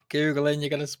Googling, you're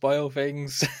going to spoil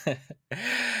things.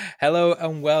 Hello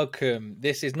and welcome.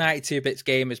 This is 92 Bits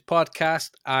Gamers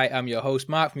Podcast. I am your host,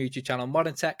 Mark, from YouTube channel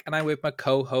ModNTech, and I'm with my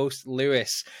co-host,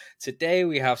 Lewis. Today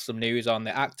we have some news on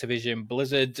the Activision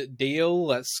Blizzard deal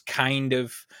that's kind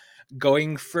of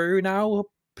going through now,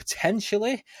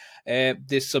 potentially.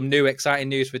 There's some new exciting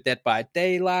news for Dead by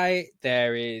Daylight.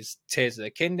 There is Tears of the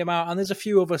Kingdom out, and there's a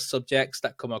few other subjects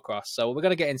that come across. So we're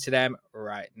going to get into them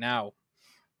right now.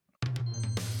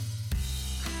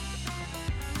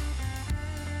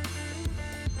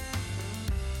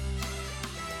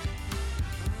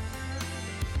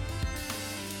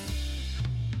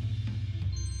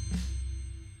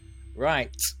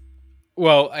 Right.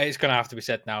 Well, it's going to have to be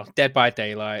said now. Dead by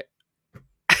Daylight.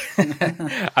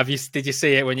 Did you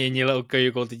see it when you're in your little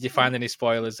Google? Did you find any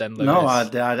spoilers then, Lewis? No,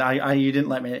 I you didn't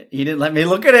let me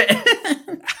look at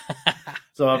it.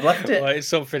 So I've left it. Well, it's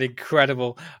something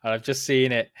incredible, and I've just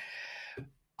seen it.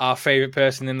 Our favourite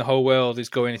person in the whole world is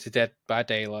going into Dead by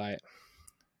Daylight.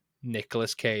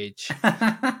 Nicolas Cage.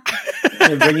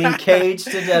 They're bringing Cage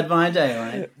to Dead by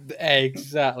Daylight.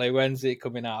 Exactly. When's it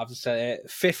coming out? I've just said it.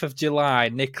 5th of July,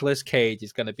 Nicolas Cage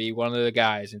is going to be one of the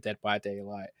guys in Dead by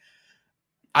Daylight.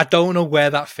 I don't know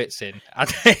where that fits in.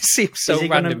 It seems so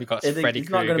random because Freddy Krueger, he's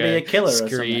not going to be a killer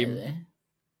Scream. Or something,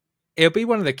 It'll be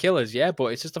one of the killers, yeah, but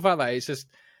it's just the fact that it's just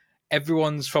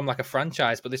everyone's from like a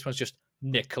franchise, but this one's just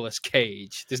Nicolas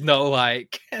Cage. There's no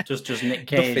like just Nick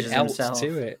Cage nothing else himself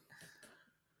to it.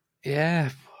 Yeah.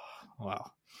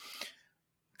 Well,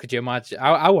 could you imagine?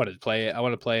 I want to play it. I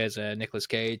want to play as Nicolas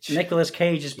Cage. Nicolas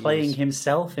Cage is playing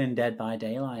himself in Dead by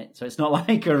Daylight, so it's not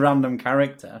like a random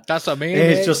character. That's what I mean.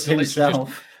 It's just himself.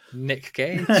 Just Nick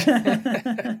Cage.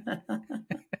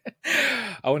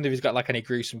 I wonder if he's got like any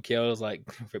gruesome kills, like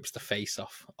rips the face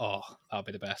off. Oh, that'll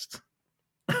be the best.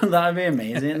 That'd be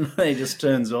amazing. He just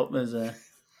turns up as a.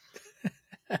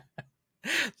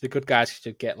 The good guys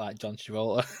should get like John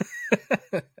Travolta.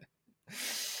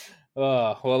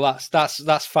 Oh well,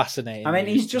 that's fascinating. I mean,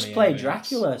 he's just played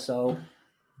Dracula, so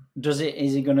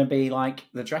is he going to be like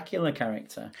the Dracula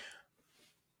character?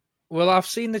 Well, I've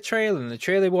seen the trailer, and the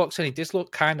trailer walks in. He does look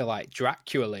kind of like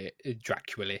Dracula-like,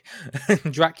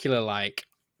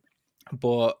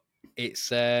 but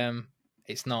it's not.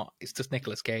 It's just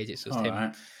Nicolas Cage. It's just him.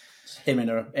 Right. It's him in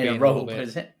a robe,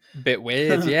 is it? Bit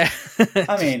weird, yeah.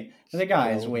 I mean, the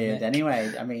guy is weird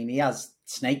anyway. I mean, he has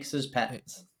snakes as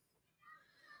pets.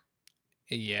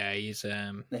 Yeah, he's. I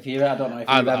don't know if you've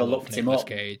ever looked him up.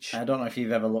 Cage. I don't know if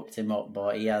you've ever looked him up,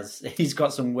 but he's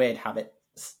got some weird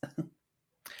habits.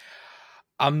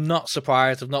 I'm not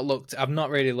surprised. I've not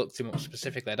really looked him up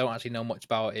specifically. I don't actually know much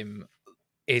about him,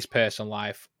 his personal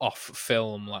life off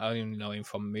film. Like, I only know him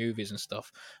from movies and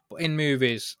stuff. But in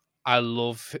movies, I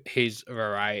love his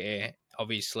variety.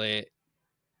 Obviously,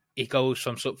 he goes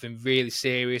from something really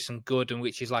serious and good, and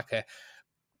which is like a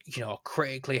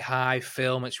critically high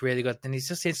film. It's really good. Then he's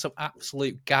just in some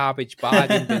absolute garbage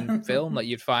bargain bin film that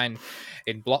you'd find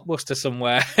in Blockbuster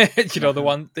somewhere. The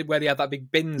one where they had that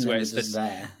big bins where it's just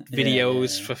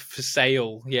videos for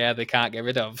sale. Yeah, they can't get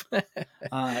rid of.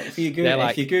 If you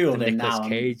Googled him now,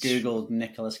 Googled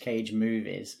Nicolas Cage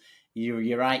movies,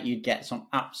 you're right. You'd get some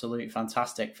absolute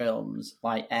fantastic films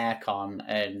like Aircon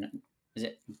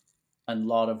and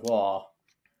Lord of War.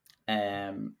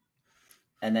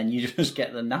 And then you just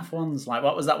get the naff ones. Like,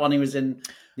 what was that one he was in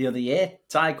the other year?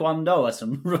 Taekwondo or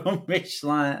some rubbish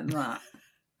like that.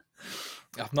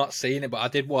 I've not seen it, but I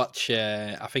did watch,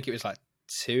 I think it was like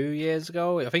 2 years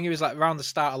ago. I think it was like around the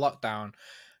start of lockdown.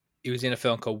 He was in a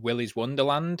film called Willy's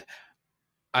Wonderland,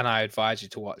 and I advise you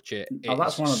to watch it.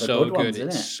 That's one of the good ones, isn't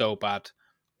it? It's so bad.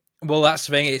 Well, that's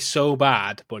the thing. It's so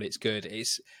bad, but it's good. He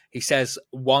says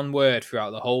one word throughout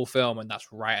the whole film, and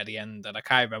that's right at the end. And I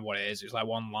can't remember what it is. It's like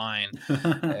one line.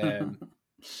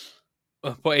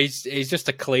 But he's just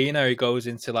a cleaner. He goes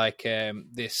into like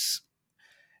this.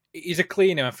 He's a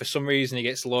cleaner, and for some reason he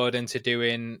gets lured into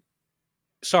doing.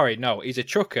 Sorry, no, he's a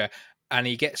trucker, and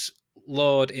he gets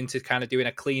lured into kind of doing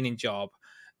a cleaning job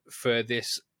for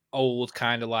this old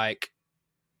kind of like.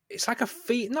 It's like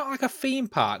not like a theme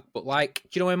park, but like, do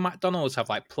you know when McDonald's have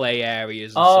like play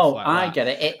areas and stuff like that? I get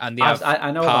it. And they have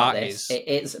I know parties. About this.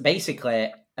 It's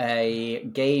basically a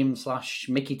game /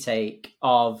 Mickey take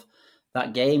of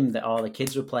that game that all the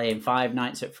kids were playing, Five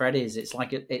Nights at Freddy's. It's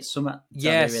like it's something.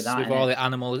 Yes, with, that, with all the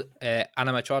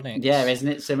animatronics. Yeah, isn't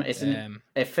it? It's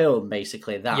a film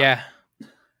basically. That. Yeah.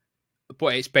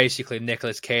 But it's basically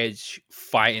Nicolas Cage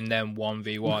fighting them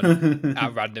 1v1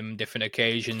 at random different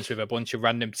occasions with a bunch of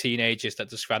random teenagers that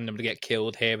just randomly get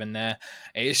killed here and there.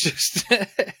 It's just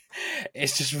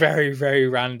very, very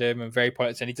random and very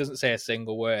pointless. And he doesn't say a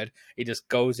single word. He just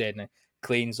goes in,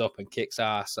 cleans up and kicks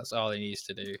ass. That's all he needs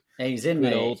to do. He's in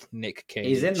good old Nick Cage.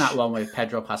 He's in that one with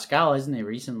Pedro Pascal, isn't he?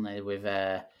 Recently, with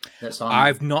that's on.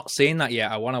 I've not seen that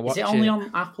yet. I want to watch it. Is it only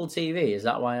on Apple TV? Is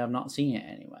that why I've not seen it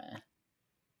anywhere?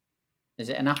 Is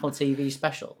it an Apple TV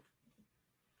special?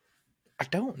 I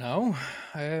don't know.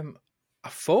 I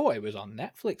thought it was on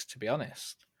Netflix, to be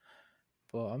honest,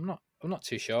 but I'm not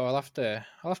too sure. I'll have to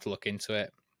look into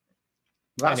it.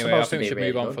 That's anyway, I think we should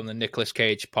really move on from the Nicolas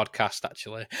Cage podcast,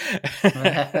 actually.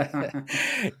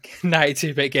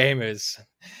 92-bit gamers.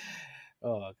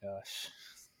 Oh, gosh.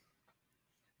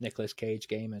 Nicolas Cage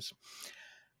gamers.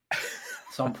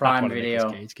 It's on Prime Video.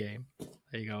 Nicolas Cage game.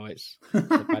 There you go. It's a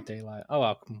bad daylight. Oh,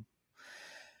 well.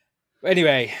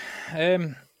 Anyway,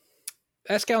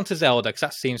 let's get on to Zelda, because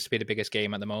that seems to be the biggest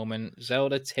game at the moment.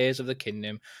 Zelda Tears of the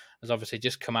Kingdom has obviously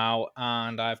just come out,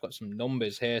 and I've got some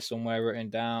numbers here somewhere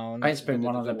written down. It's been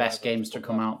one of the best games to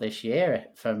come out this year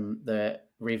from the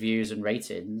reviews and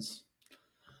ratings.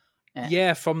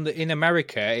 Yeah, in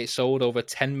America, it sold over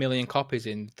 10 million copies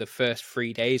in the first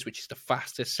 3 days, which is the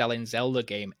fastest selling Zelda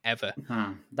game ever.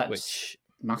 That's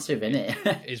massive, isn't it?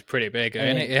 Is pretty big,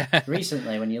 isn't it? Yeah.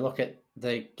 Recently, when you look at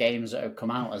the games that have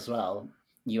come out as well,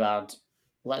 you had,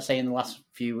 let's say in the last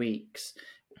few weeks,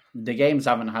 the games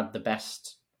haven't had the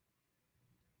best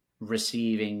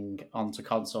receiving onto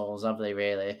consoles, have they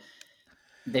really?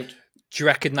 Do you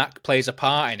reckon that plays a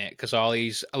part in it? Because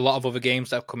a lot of other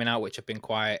games that are coming out, which have been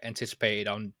quite anticipated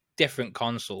on different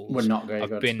consoles, were not very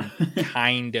good. Have been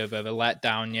kind of a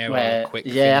letdown,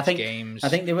 games. I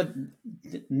think they were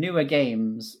newer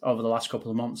games over the last couple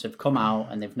of months have come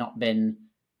out and they've not been.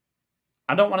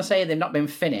 I don't want to say they've not been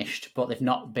finished, but they've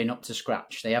not been up to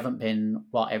scratch. They haven't been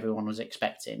what everyone was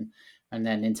expecting. And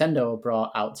then Nintendo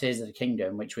brought out Tears of the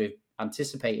Kingdom, which we've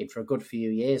anticipated for a good few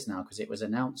years now because it was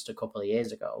announced a couple of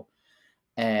years ago.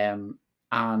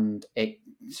 And it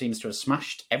seems to have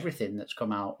smashed everything that's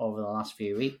come out over the last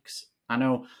few weeks. I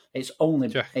know it's only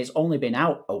been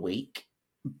out a week,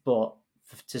 but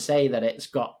to say that it's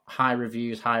got high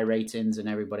reviews, high ratings, and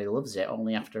everybody loves it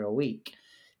only after a week,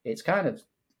 it's kind of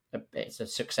it's a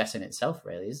success in itself,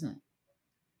 really, isn't it?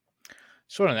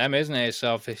 It's one of them, isn't it? It's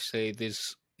obviously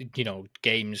there's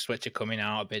games which are coming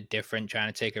out a bit different, trying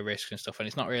to take a risk and stuff, and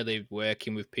it's not really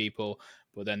working with people.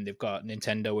 But then they've got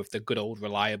Nintendo with the good old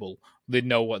reliable. They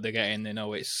know what they're getting. They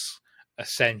know it's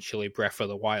essentially Breath of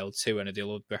the Wild 2, and they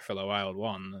love Breath of the Wild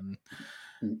 1.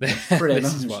 And this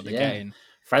is what they're getting.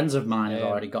 Friends of mine have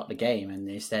already got the game, and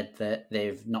they said that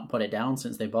they've not put it down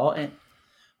since they bought it.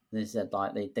 They said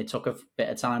they took a bit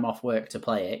of time off work to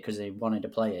play it because they wanted to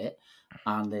play it,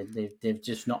 and they've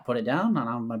just not put it down. And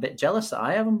I'm a bit jealous that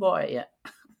I haven't bought it yet.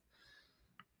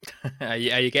 Are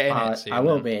you getting it soon? I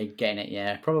will be getting it,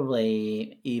 yeah.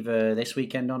 Probably either this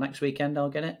weekend or next weekend I'll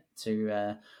get it.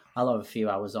 I'll have a few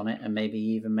hours on it and maybe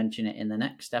even mention it in the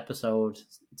next episode,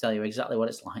 tell you exactly what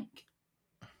it's like.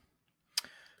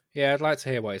 Yeah, I'd like to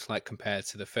hear what it's like compared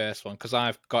to the first one, because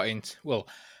I've got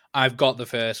the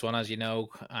first one, as you know,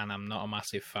 and I'm not a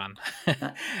massive fan.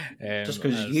 Just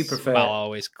because you prefer... Mal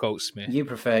always quotes me. You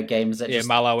prefer games that just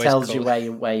tells you where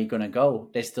you're going to go.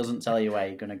 This doesn't tell you where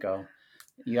you're going to go.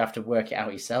 You have to work it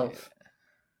out yourself.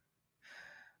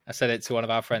 I said it to one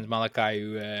of our friends, Malachi,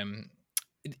 who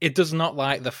it does not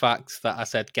like the fact that I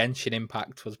said Genshin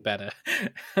Impact was better.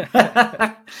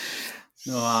 Wow.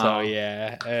 So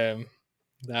yeah,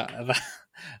 that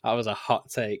was a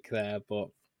hot take there, but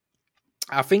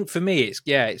I think for me it's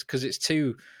because it's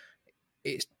too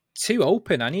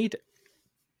open. I need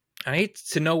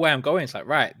to know where I'm going. It's like,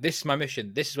 right, this is my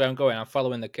mission. This is where I'm going. I'm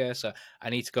following the cursor.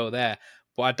 I need to go there.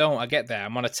 But I don't. I get there.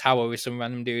 I'm on a tower with some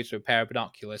random dudes with a pair of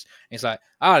binoculars. And it's like,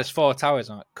 there's 4 towers.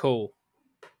 I'm like, cool.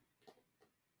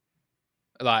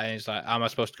 And it's like, am I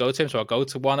supposed to go to him? So I go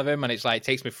to one of them, and it's like, it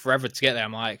takes me forever to get there.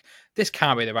 I'm like, this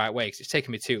can't be the right way because it's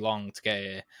taking me too long to get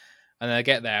here. And then I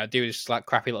get there, I do this like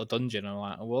crappy little dungeon, and I'm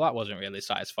like, well, that wasn't really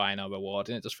satisfying or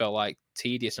rewarding. It just felt like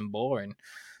tedious and boring.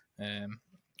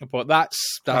 But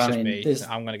that's just me.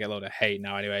 I'm going to get a load of hate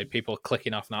now anyway. People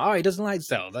clicking off now. Oh, he doesn't like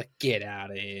Zelda. Get out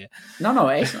of here. No.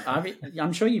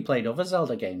 I'm sure you played other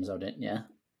Zelda games, though, didn't you?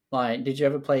 Like, did you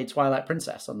ever play Twilight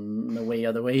Princess on the Wii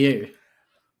or the Wii U?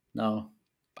 No.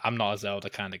 I'm not a Zelda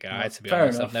kind of guy, to be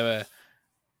honest. Enough. I've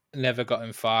never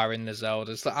gotten far in the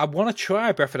Zeldas. I want to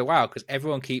try Breath of the Wild because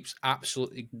everyone keeps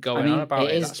absolutely going on about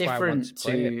it. It is different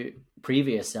to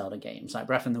previous Zelda games. Like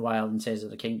Breath of the Wild and Tears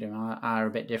of the Kingdom are a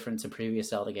bit different to previous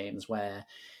Zelda games, where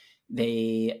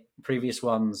the previous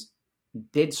ones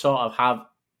did sort of have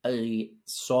a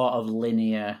sort of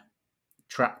linear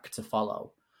track to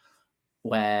follow,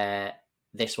 where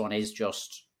this one is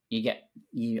just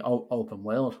you open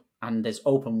world, and there's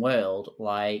open world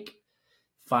like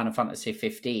Final Fantasy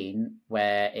 15,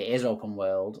 where it is open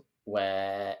world,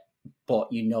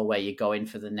 but you know where you're going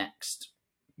for the next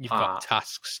You've part. got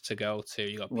tasks to go to,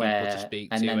 you've got people to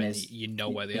speak to, and you know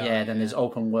where they are. Yeah, then there's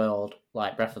open world,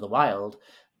 like Breath of the Wild,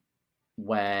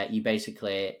 where you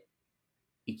basically,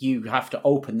 you have to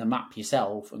open the map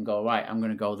yourself and go, right, I'm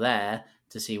going to go there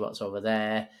to see what's over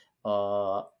there,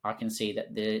 or I can see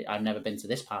that I've never been to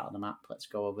this part of the map, let's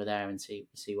go over there and see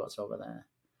what's over there.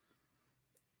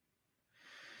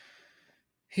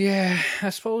 Yeah, I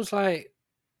suppose, like,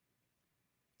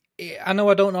 I know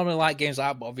I don't normally like games like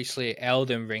that, but obviously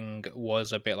Elden Ring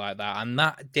was a bit like that, and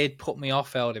that did put me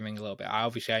off Elden Ring a little bit. I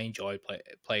enjoyed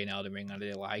playing Elden Ring, I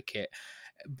did like it,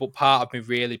 but part of me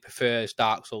really prefers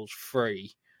Dark Souls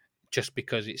 3, just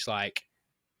because it's like,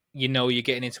 you're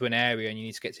getting into an area and you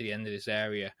need to get to the end of this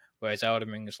area, whereas Elden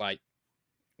Ring is like,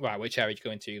 right, which area you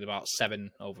go into? There's about 7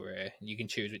 over here. You can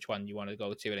choose which one you want to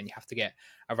go to, and then you have to get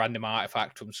a random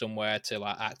artifact from somewhere to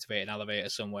like activate an elevator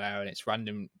somewhere, and it's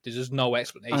random. There's just no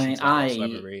explanation to it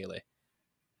whatsoever, really.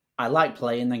 I like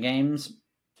playing the games,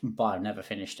 but I've never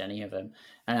finished any of them.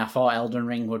 And I thought Elden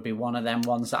Ring would be one of them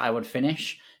ones that I would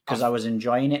finish because I was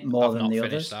enjoying it more than the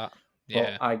others. That.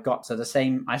 Yeah. But I got to the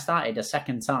same. I started a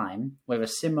second time with a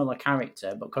similar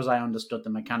character, but because I understood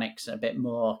the mechanics a bit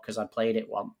more, because I played it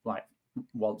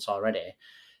once already,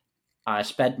 I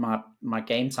sped my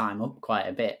game time up quite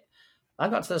a bit. I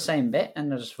got to the same bit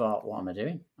and I just thought, what am I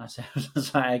doing? I said,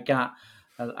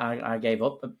 I gave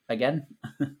up again.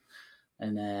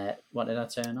 And what did I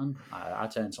turn on? I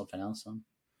turned something else on.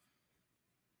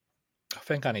 I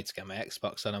think I need to get my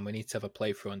Xbox on, and we need to have a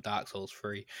playthrough on Dark Souls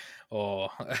 3, or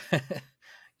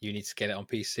you need to get it on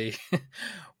PC.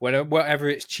 Whatever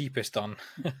it's cheapest on.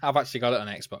 I've actually got it on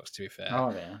Xbox, to be fair. Oh,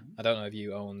 yeah. I don't know if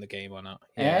you own the game or not.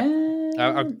 Yeah.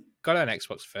 I've got it on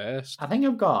Xbox first. I think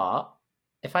I've got,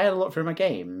 if I had a look through my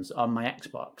games on my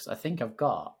Xbox, I think I've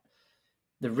got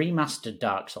the remastered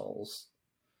Dark Souls.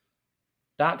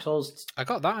 Dark Souls. I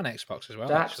got that on Xbox as well.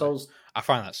 Dark Souls. I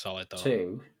find that solid, though.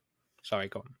 2. Sorry,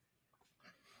 go on.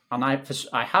 And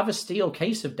I have a steel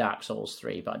case of Dark Souls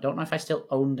 3, but I don't know if I still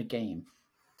own the game.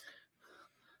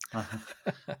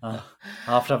 I'll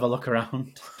have to have a look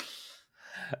around.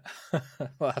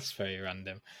 Well, that's very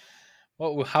random.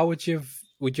 How would you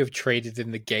have traded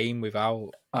in the game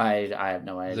without? I have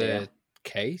no idea. The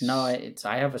case? No,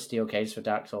 I have a steel case for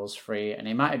Dark Souls 3, and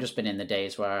it might have just been in the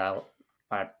days where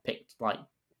I picked like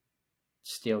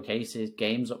steel cases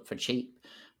games up for cheap,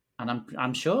 and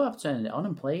I'm sure I've turned it on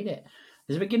and played it.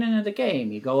 At the beginning of the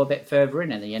game, you go a bit further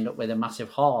in and you end up with a massive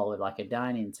hall with like a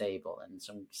dining table, and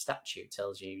some statue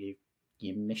tells you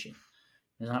your mission.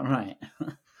 Is that right?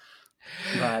 Right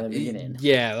at the beginning.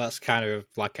 Yeah, that's kind of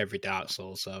like every Dark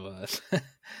Souls. So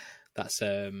that's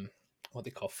what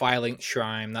they call Firelink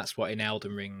Shrine. That's what in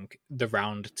Elden Ring the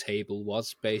round table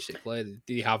was, basically.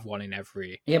 You have one in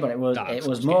every. Yeah, but it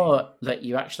was more that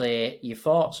you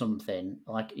fought something,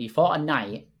 like you fought a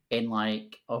knight in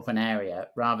like open area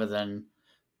rather than,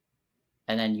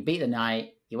 and then you beat the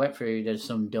knight, you went through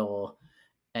some door,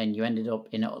 and you ended up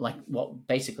in like what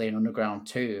basically an underground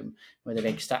tomb with a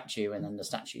big statue, and then the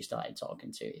statue started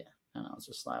talking to you, and I was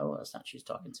just like, oh, the statue's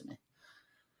talking to me.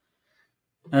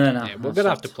 I don't know. Yeah, we're gonna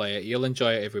have to play it. You'll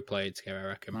enjoy it if we play it together, I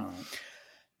reckon. All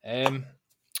right.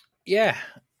 Yeah.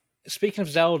 Speaking of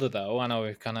Zelda, though, I know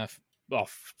we've kind of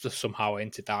off just somehow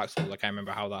into Dark Souls. I can't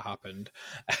remember how that happened.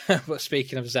 But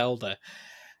speaking of Zelda,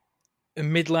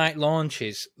 midnight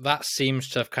launches, that seems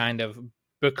to have kind of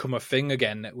become a thing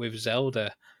again with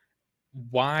Zelda.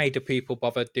 Why do people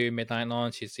bother doing midnight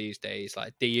launches these days?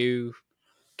 Like, do you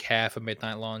care for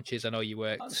midnight launches? I know you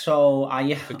worked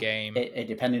for game. It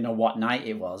depending on what night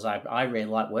it was. I really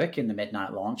like working the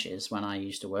midnight launches when I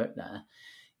used to work there.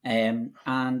 And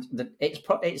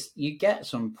it's you get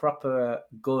some proper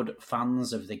good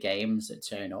fans of the games that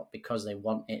turn up because they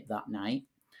want it that night.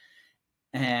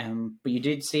 But you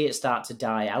did see it start to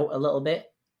die out a little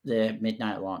bit, the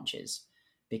midnight launches,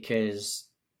 because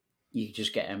you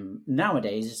just get them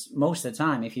nowadays. Most of the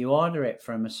time, if you order it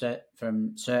from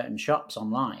certain shops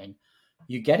online,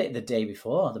 you get it the day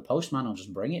before. The postman will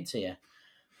just bring it to you.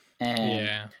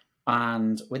 Yeah.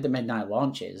 And with the midnight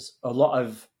launches, a lot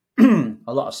of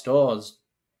stores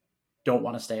don't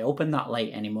want to stay open that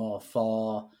late anymore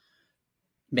for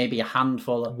maybe a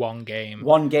handful of one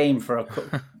game for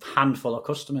a handful of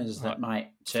customers that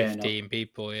might turn 15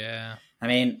 people. Yeah. I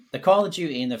mean, the Call of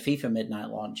Duty and the FIFA midnight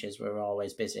launches were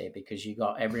always busy because you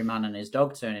got every man and his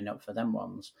dog turning up for them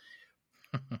ones.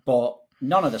 But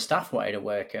none of the staff wanted to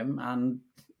work them, and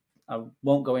I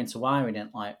won't go into why we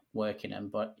didn't like working them,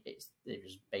 but it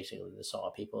was basically the sort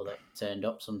of people that turned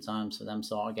up sometimes for them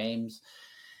sort of games.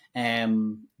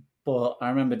 But I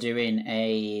remember doing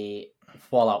a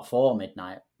Fallout 4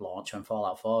 midnight launch when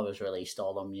Fallout 4 was released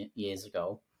all them years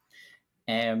ago.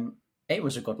 It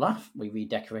was a good laugh. We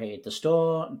redecorated the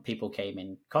store. People came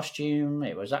in costume.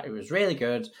 It was really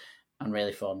good and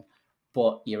really fun.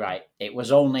 But you're right. It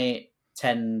was only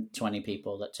 10, 20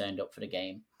 people that turned up for the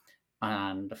game.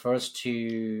 And for us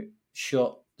to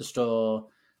shut the store,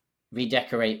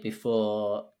 redecorate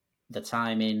before the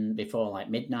timing, before like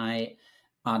midnight,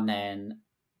 and then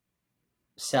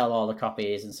sell all the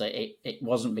copies, and so it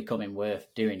wasn't becoming worth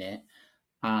doing it,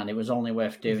 and it was only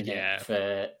worth doing it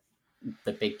for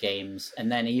the big games.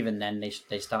 And then even then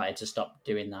they started to stop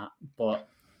doing that. But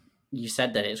you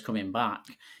said that it's coming back.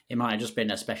 It might have just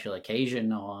been a special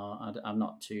occasion, or I'm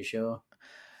not too sure.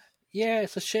 Yeah,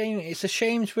 it's a shame. It's a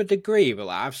shame to a degree, but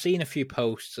like, I've seen a few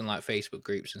posts and like Facebook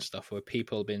groups and stuff where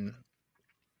people have been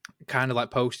kind of like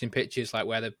posting pictures like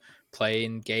where they're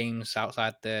playing games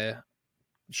outside the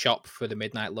shop for the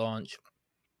midnight launch,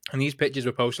 and these pictures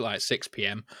were posted at like 6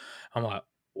 p.m. I'm like,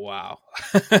 wow.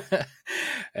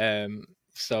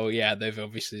 So yeah, they've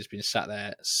obviously just been sat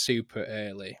there super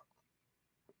early.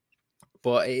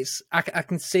 But I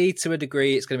can see to a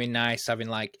degree it's going to be nice having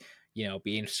like, you know,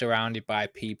 being surrounded by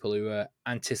people who are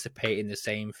anticipating the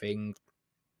same thing.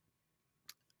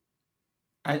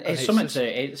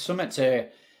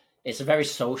 It's a very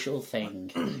social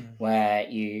thing where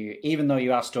you, even though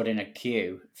you are stood in a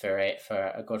queue for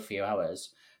a good few hours,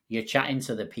 you're chatting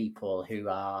to the people who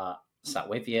are sat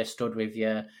with you, stood with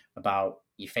you, about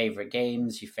your favourite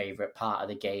games, your favourite part of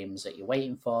the games that you're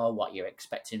waiting for, what you're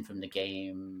expecting from the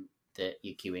game that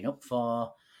you're queuing up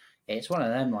for. It's one of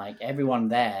them, like, everyone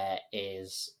there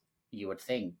is, you would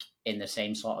think, in the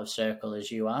same sort of circle as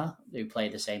you are, who play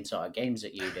the same sort of games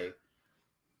that you do.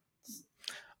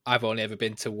 I've only ever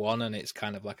been to one, and it's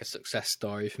kind of like a success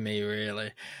story for me,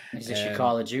 really. Is this your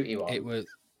Call of Duty one? It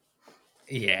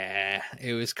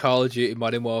was Call of Duty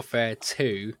Modern Warfare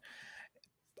 2,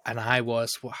 and I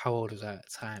was, how old was I at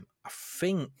the time? I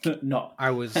think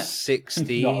I was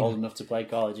 16. Not old enough to play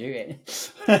Call of Duty.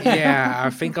 Yeah,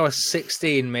 I think I was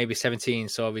 16, maybe 17,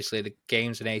 so obviously the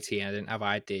game's an 18, I didn't have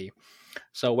ID.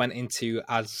 So I went into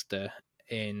Asda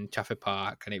in Trafford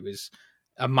Park, and it was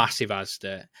a massive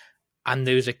Asda. And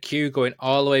there was a queue going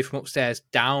all the way from upstairs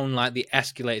down, like the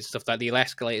escalators and stuff. Like the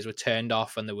escalators were turned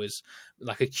off, and there was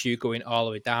like a queue going all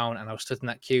the way down. And I was stood in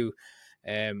that queue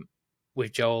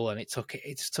with Joel, and it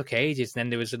just took ages. And then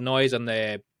there was a noise on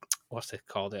the, what's it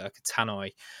called? Like a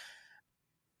tannoy.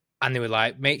 And they were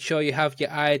like, "Make sure you have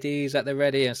your IDs at the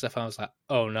ready and stuff." And I was like,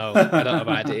 "Oh no, I don't have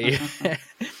ID."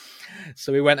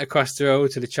 So we went across the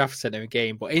road to the Trafford Centre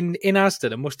game. But in Asda,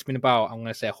 there must have been about, I'm going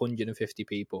to say, 150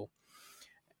 people.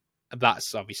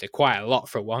 That's obviously quite a lot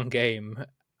for one game.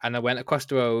 And I went across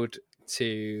the road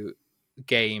to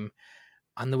game,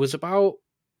 and there was about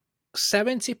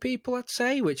 70 people, I'd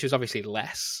say, which was obviously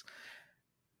less.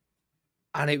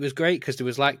 And it was great because there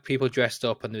was like people dressed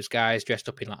up, and there was guys dressed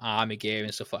up in like army gear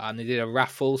and stuff like that. And they did a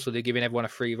raffle, so they're giving everyone a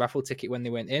free raffle ticket when they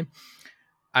went in.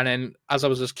 And then as I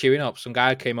was just queuing up, some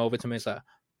guy came over to me and was like,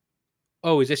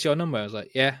 "Oh, is this your number?" I was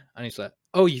like, "Yeah." And he's like,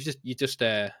 "Oh, you just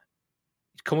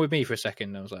come with me for a second."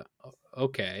 And I was like,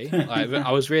 "Okay." Like,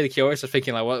 I was really curious. I was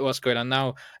thinking, like, what's going on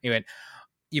now? He went,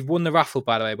 "You've won the raffle,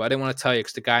 by the way, but I didn't want to tell you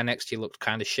because the guy next to you looked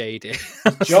kind of shady."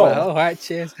 Joel? Like, "Oh, right,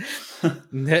 cheers."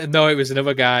 No, it was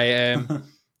another guy.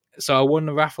 So I won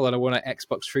the raffle, and I won an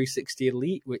Xbox 360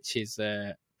 Elite, which is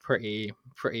pretty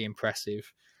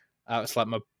impressive.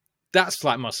 That's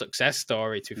like my success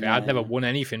story, to be fair. Yeah. I'd never won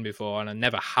anything before, and I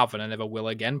never have, and I never will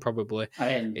again, probably.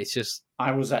 It's just...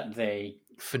 I was at the...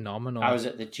 phenomenal. I was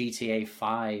at the GTA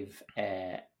 5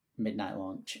 midnight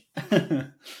launch.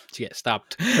 To get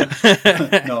stabbed?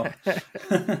 No.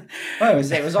 Well,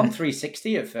 it was on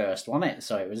 360 at first, wasn't it?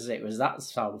 So it was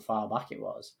that's how far back it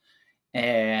was.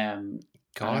 I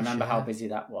remember how busy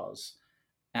that was.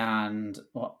 And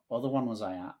what other one was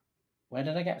I at? Where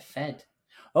did I get fed?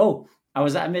 Oh, I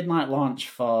was at a midnight launch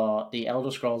for the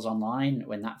Elder Scrolls Online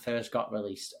when that first got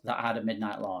released. That had a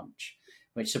midnight launch,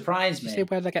 which surprised me. Did you say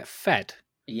where did I get fed?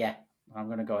 Yeah, I'm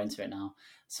going to go into it now.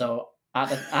 So at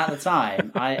the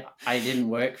time, I didn't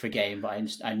work for Game, but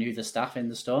I knew the staff in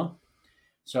the store.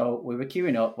 So we were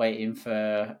queuing up, waiting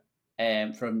for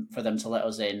them to let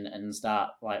us in and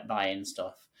start like buying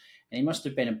stuff. And it must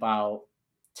have been about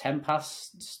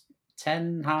 10:10,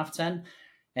 10:30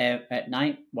 at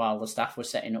night while the staff were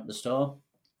setting up the store.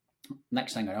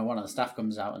 Next thing I know, one of the staff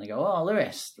comes out and they go, "Oh,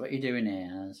 Lewis, what are you doing here?"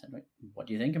 And I said, "What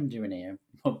do you think I'm doing here?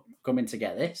 I'm coming to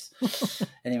get this."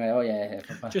 Anyway, "Oh yeah,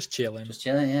 just chilling,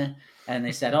 yeah." And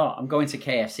they said, "Oh, I'm going to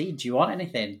KFC. Do you want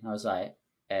anything?" I was like,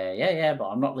 yeah, but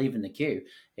I'm not leaving the queue.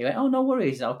 He went, oh, no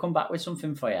worries, I'll come back with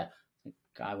something for you. The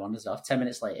guy wanders off. 10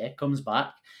 minutes later, comes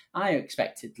back. I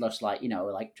expected just like,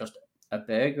 like just a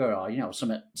burger or,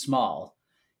 something small.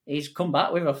 He's come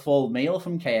back with a full meal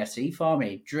from KFC for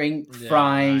me. Drink,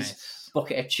 fries,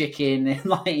 bucket of chicken.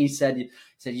 Like he said,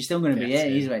 you're still going to be here.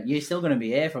 He went, you're still going to be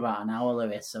here for about an hour,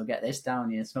 Lewis, so get this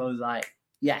down here. So I was like,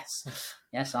 yes,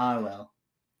 I will.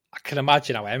 I can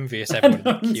imagine how envious everyone in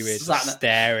the queue is,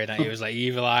 staring at you. It was like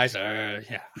evil eyes.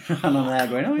 Yeah. And I'm there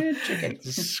going, oh, yeah, chicken.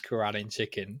 Scranning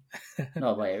chicken.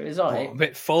 No, but it was all right. I'm a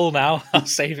bit full now. I'll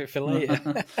save it for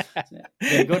later.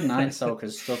 They're good nights, though,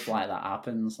 because stuff like that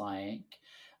happens. Like,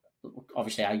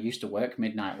 obviously, I used to work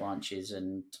midnight launches,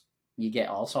 and you get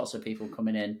all sorts of people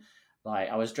coming in. Like,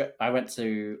 I went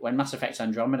to, when Mass Effect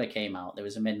Andromeda came out, there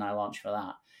was a midnight launch for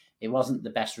that. It wasn't the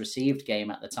best received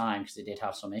game at the time because they did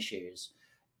have some issues.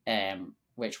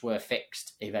 Which were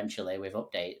fixed eventually with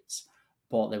updates,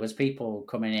 but there was people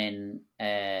coming in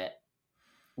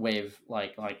with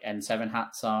like N7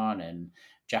 hats on and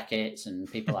jackets, and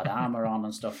people had armor on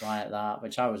and stuff like that,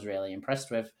 which I was really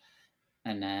impressed with.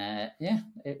 And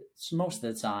it's most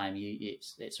of the time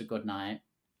it's a good night.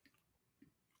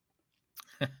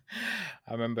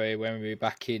 I remember when we were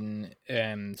back in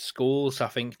school, so I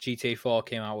think GTA 4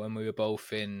 came out when we were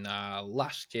both in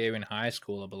last year in high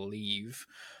school, I believe,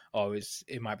 or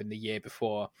it might have been the year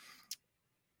before.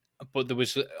 But there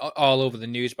was all over the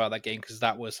news about that game because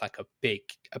that was like a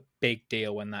big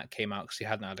deal when that came out because he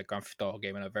hadn't had a Grand Theft Auto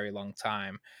game in a very long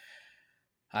time.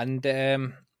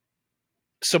 And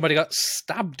somebody got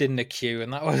stabbed in the queue,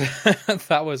 and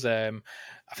that was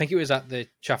I think it was at the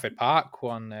Trafford Park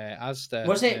one. Asda.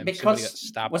 Was it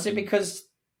because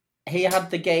he had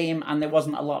the game and there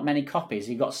wasn't many copies?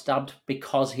 He got stabbed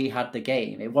because he had the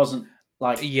game. It wasn't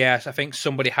like, yes, I think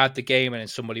somebody had the game and then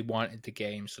somebody wanted the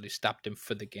game, so they stabbed him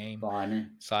for the game. Blimey.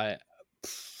 It's like,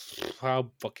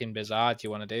 how fucking bizarre do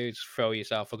you want to do? Just throw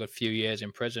yourself a good few years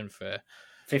in prison for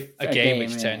a game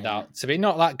which turned out to be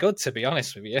not that good, to be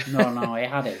honest with you. No, it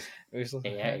had it.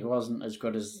 It wasn't as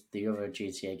good as the other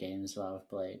GTA games that I've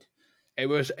played. It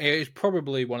was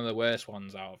probably one of the worst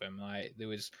ones out of him. Like, there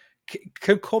was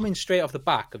coming straight off the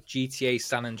back of GTA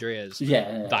San Andreas.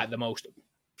 Yeah. Like the most,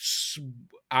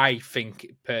 I think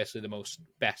personally, the most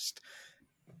best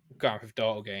Grand Theft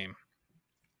Auto game.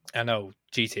 I know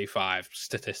GTA 5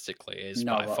 statistically is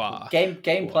by far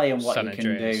gameplay and what San you can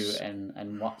Andreas. Do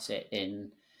and what's it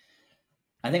in.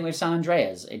 I think with San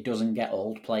Andreas, it doesn't get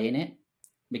old playing it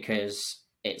because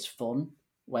it's fun.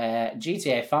 Where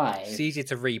GTA 5... It's easy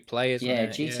to replay, isn't it?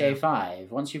 GTA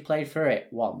 5, once you've played through it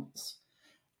once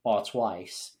or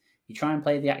twice, you try and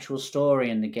play the actual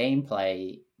story and the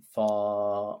gameplay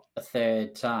for a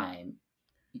third time.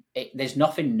 There's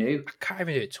nothing new. I can't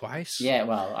even do it twice. Yeah,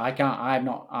 well, I can't.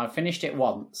 I finished it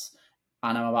once,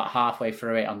 and I'm about halfway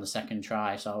through it on the second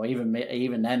try. So even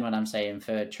then, when I'm saying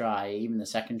third try, even the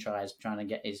second try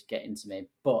is getting to me.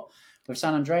 But with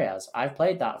San Andreas, I've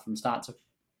played that from start to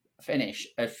finish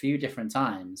a few different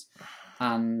times,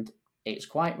 and it's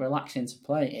quite relaxing to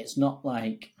play. It's not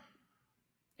like,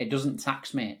 it doesn't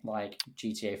tax me like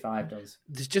GTA 5 does.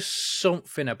 There's just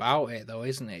something about it, though,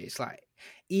 isn't it? It's like,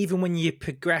 even when you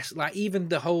progress, like even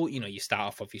the whole, you start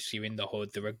off, obviously, you're in the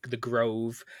hood, the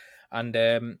Grove,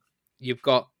 and you've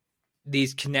got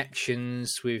these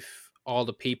connections with all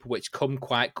the people which come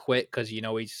quite quick because,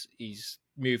 he's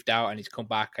moved out and he's come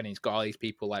back and he's got all these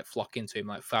people like flocking to him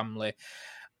like family.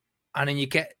 And then you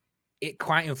get it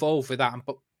quite involved with that,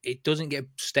 but it doesn't get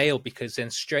stale because then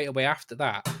straight away after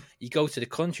that, you go to the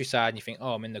countryside and you think,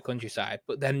 oh, I'm in the countryside.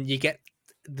 But then you get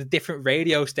the different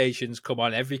radio stations come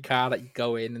on every car that you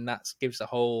go in, and that gives a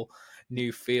whole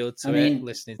new feel to it.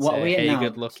 Listening to Hey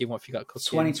Good Looking, what have you got cooking?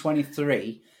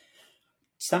 2023.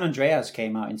 San Andreas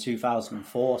came out in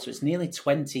 2004, so it's nearly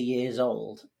 20 years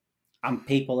old, and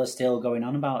people are still going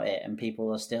on about it, and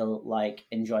people are still like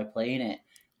enjoy playing it.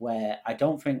 Where I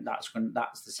don't think that's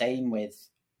the same with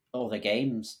other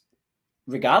games,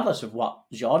 regardless of what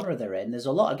genre they're in. There's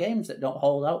a lot of games that don't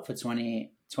hold out for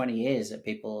 20 years that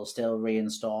people still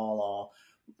reinstall or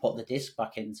put the disc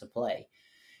back into play.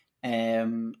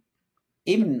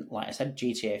 Even, like I said,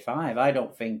 GTA 5, I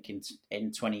don't think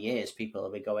in 20 years people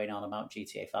will be going on about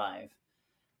GTA 5.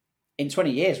 In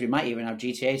 20 years, we might even have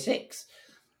GTA 6.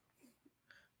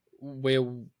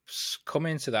 We'll come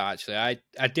into that, actually.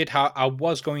 I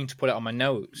was going to put it on my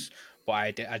notes, but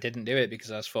I didn't do it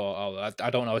because I thought, I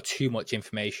don't know too much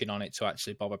information on it to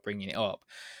actually bother bringing it up.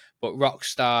 But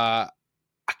Rockstar,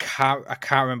 I can't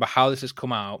remember how this has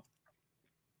come out.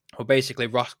 But basically,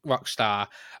 Rockstar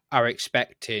are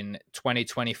expecting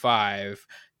 2025.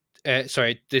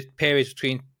 The period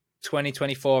between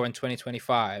 2024 and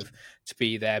 2025 to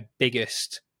be their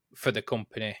biggest for the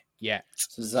company yet.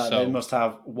 So they must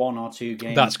have 1 or 2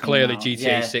 games. That's clearly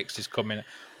GTA 6 is coming.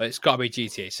 But it's got to be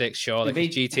GTA 6, surely.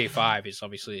 Because GTA 5 is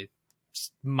obviously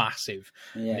massive.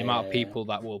 Yeah, the amount of people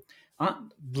that will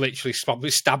literally probably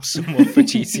stab someone for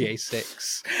GTA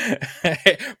 6.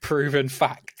 Proven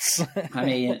facts. I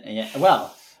mean, yeah.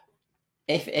 Well,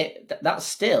 if it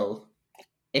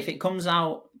comes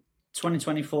out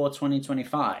 2024,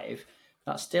 2025,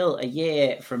 that's still a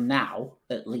year from now,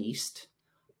 at least.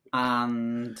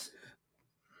 And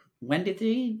when did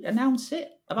they announce it?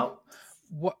 About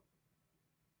what?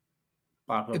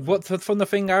 What from the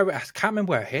thing I can't remember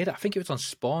where I heard it. I think it was on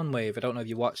Spawn Wave. I don't know if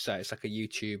you watched that. It's like a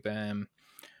YouTube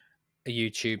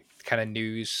kind of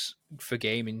news for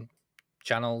gaming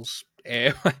channels.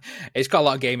 It's got a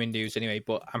lot of gaming news anyway,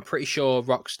 but I'm pretty sure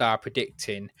Rockstar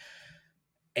predicting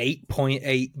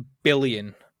 8.8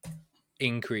 billion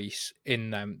increase in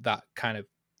that kind of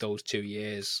those 2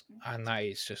 years, and that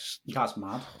is just that's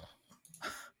mad.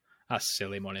 That's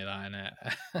silly money, that, isn't it?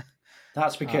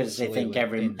 That's because they think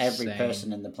every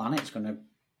person in the planet's going to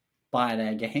buy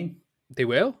their game. They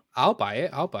will. I'll buy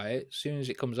it. As soon as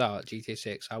it comes out, GTA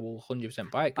 6, I will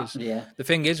 100% buy it. Because the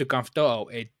thing is with Grand Theft Auto,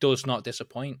 it does not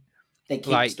disappoint. They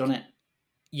keep done it.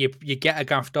 You get a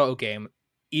Grand Theft Auto game,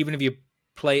 even if you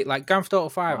play like Grand Theft Auto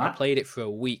 5, I played it for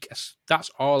a week. That's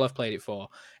all I've played it for.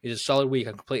 It's a solid week.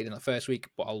 I completed it in the first week,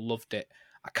 but I loved it.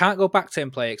 I can't go back to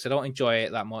and play it because I don't enjoy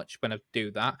it that much when I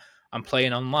do that. I'm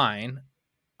playing online.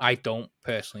 I don't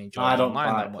personally enjoy I don't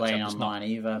online like playing online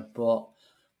either, but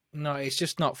no, it's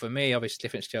just not for me. Obviously,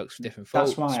 different strokes for different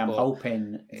folks. That's why I'm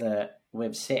hoping that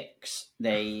with 6,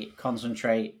 they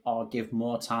concentrate or give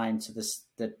more time to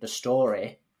the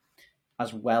story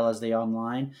as well as the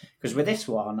online. Because with this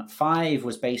one, 5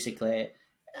 was basically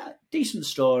a decent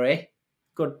story,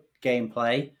 good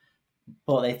gameplay,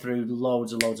 but they threw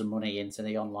loads of money into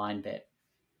the online bit.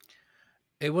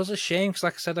 It was a shame because,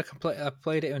 like I said, I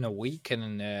played it in a week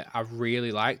and I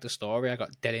really liked the story. I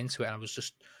got dead into it and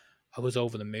I was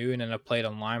over the moon, and I played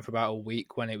online for about a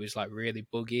week when it was like really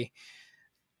buggy.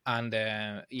 And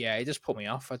it just put me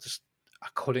off. I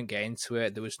couldn't get into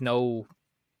it. There was no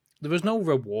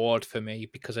reward for me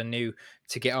because I knew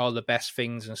to get all the best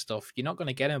things and stuff, you're not going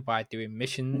to get them by doing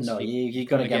missions. No, you're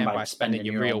going to get them by spending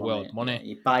your real world money. Yeah,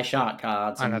 you buy shark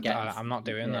cards and I'm not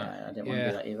doing that. I didn't want to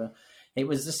do that either. It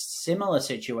was a similar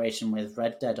situation with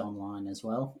Red Dead Online as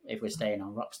well, if we're staying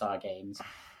on Rockstar games.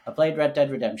 I played Red Dead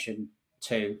Redemption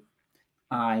 2.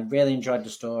 I really enjoyed the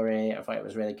story. I thought it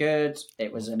was really good.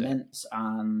 It was immense.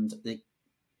 And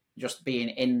just being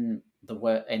in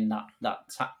that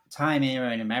time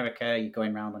era in America, you're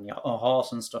going around on your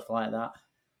horse and stuff like that.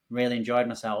 Really enjoyed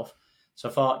myself. So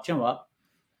I thought, do you know what?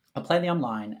 I'll play the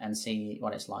online and see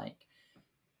what it's like.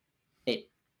 It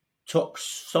took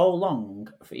so long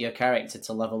for your character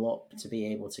to level up to be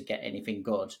able to get anything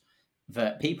good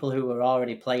that people who were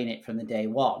already playing it from the day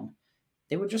one,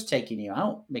 they were just taking you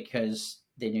out because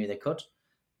they knew they could.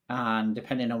 And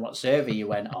depending on what server you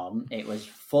went on, it was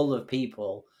full of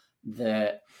people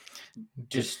that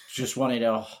just wanted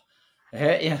to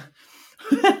hurt you.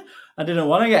 I didn't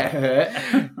want to get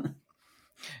hurt.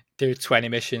 Do 20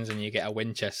 missions and you get a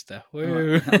Winchester.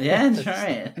 Woo. Yeah, that's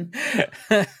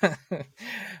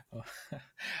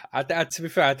right. To be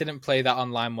fair, I didn't play that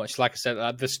online much. Like I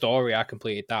said, the story, I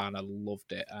completed that and I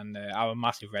loved it. And I'm a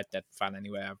massive Red Dead fan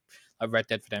anyway. I've Red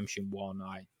Dead Redemption 1.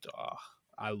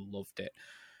 I loved it.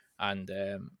 And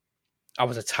I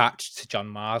was attached to John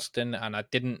Marston, and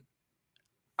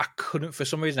for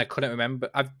some reason, I couldn't remember.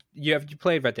 Have you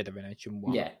played Red Dead Redemption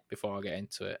 1 before I get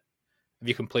into it? Have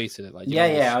you completed it?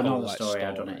 I know the story.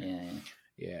 I've done it,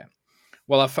 yeah.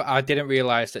 Well, I didn't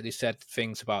realise that they said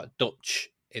things about Dutch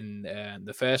in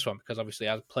the first one, because obviously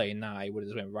I was playing now, it would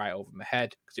have went right over my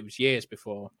head, because it was years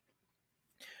before.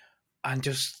 And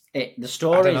just, the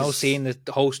story, I don't know, seeing the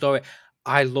whole story,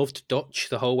 I loved Dutch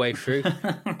the whole way through.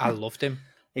 I loved him.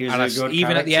 He was a good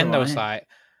even at the end, I was like,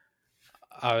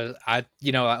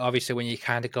 obviously when you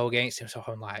kind of go against him, so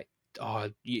I'm like,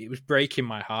 it was breaking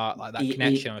my heart, like that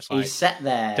connection. I was like, he sat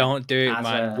there, don't do it,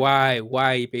 man. Why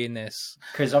are you being this?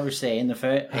 Because obviously in the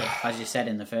first, as you said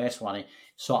in the first one, it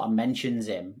sort of mentions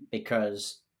him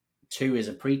because 2 is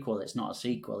a prequel. It's not a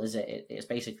sequel, is it? It's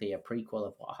basically a prequel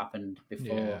of what happened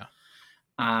before. Yeah.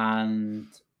 And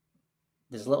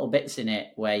there's little bits in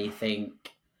it where you think,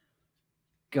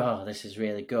 God, this is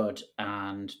really good.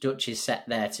 And Dutch is set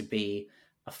there to be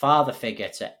a father figure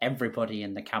to everybody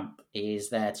in the camp. He is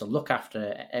there to look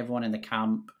after everyone in the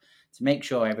camp, to make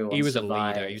sure everyone He was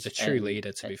survives. a leader. He was a true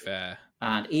leader, to be fair.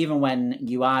 And even when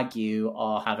you argue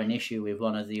or have an issue with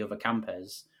one of the other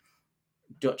campers,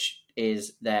 Dutch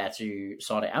is there to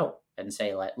sort it out and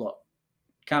say, like, look,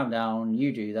 calm down,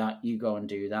 you do that, you go and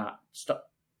do that, stop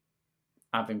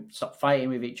fighting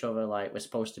with each other, like, we're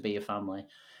supposed to be a family.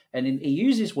 And he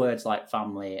uses words like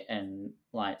family and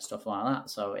like stuff like that,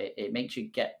 so it makes you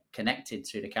get connected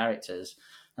to the characters.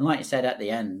 And like you said at the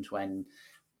end, when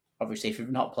obviously if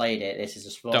you've not played it, this is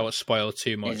a spoiler. Don't spoil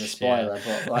too much. It's a spoiler,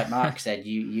 but like Mark said,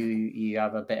 you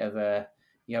have a bit of a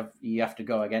you have to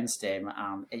go against him,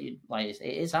 and it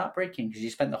is heartbreaking because you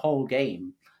spent the whole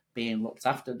game being looked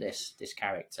after this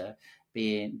character,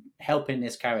 helping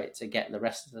this character get the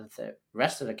rest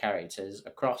of the characters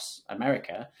across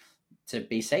America to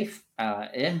be safe.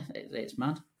 It's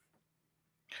mad.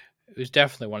 It was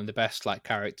definitely one of the best like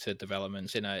character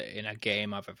developments in a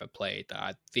game I've ever played.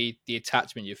 The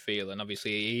attachment you feel, and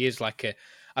obviously he is like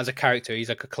as a character, he's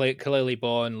like a clearly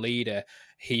born leader.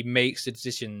 He makes the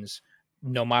decisions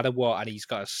no matter what, and he's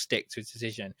got to stick to his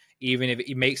decision, even if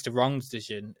he makes the wrong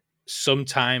decision.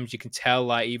 Sometimes you can tell,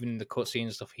 like even in the cutscene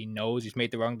and stuff, he knows he's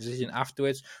made the wrong decision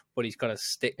afterwards, but he's got to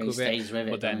stick with it. Stays with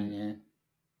it. But then,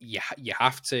 you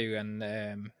have to, and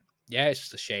it's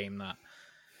just a shame that.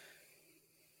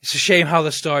 It's a shame how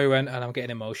the story went, and I'm getting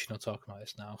emotional talking about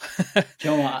this now. Do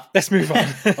you know what? Let's move on.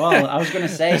 Well, I was going to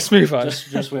say, let's move on.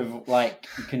 Just with like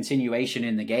continuation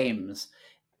in the games,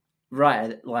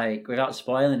 right? Like without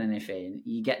spoiling anything,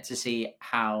 you get to see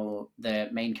how the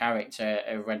main character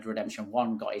of Red Redemption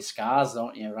 1 got his scars,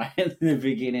 don't you? Right at the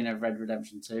beginning of Red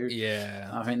Redemption 2. Yeah,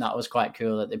 I think that was quite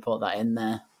cool that they put that in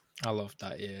there. I love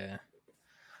that. Yeah.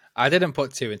 I didn't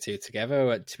put 2 and 2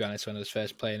 together, to be honest, when I was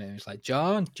first playing it. It was like,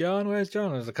 John, where's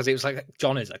John? Because it was like,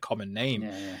 John is a common name,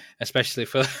 especially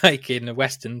for like in the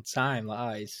Western time.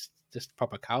 Like, it's just a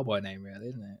proper cowboy name, really,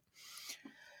 isn't it?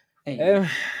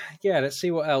 Hey. Let's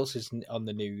see what else is on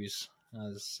the news.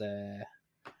 As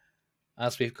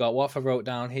we've got, what have I wrote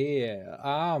down here?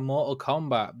 Mortal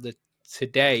Kombat.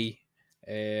 Today,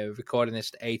 recording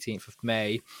this the 18th of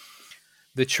May,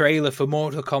 the trailer for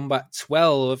Mortal Kombat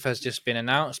 12 has just been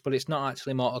announced, but it's not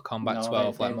actually Mortal Kombat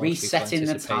 12. They're resetting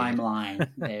the timeline.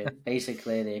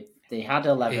 They had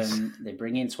 11. They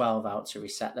bring in 12 out to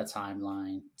reset the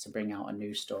timeline to bring out a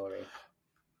new story.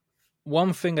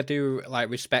 One thing I do like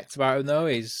respect about it though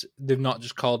is they've not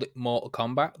just called it Mortal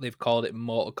Kombat; they've called it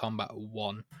Mortal Kombat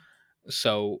 1.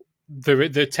 So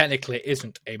there technically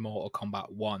isn't a Mortal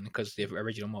Kombat 1 because the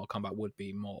original Mortal Kombat would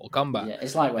be Mortal Kombat. Yeah,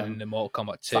 it's like when the Mortal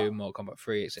Kombat 2, Mortal Kombat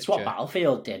 3, etc. It's what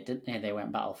Battlefield did, didn't they? They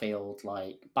went Battlefield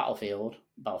 2,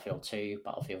 Battlefield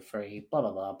 3, blah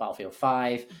blah blah, Battlefield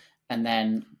 5, and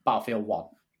then Battlefield 1.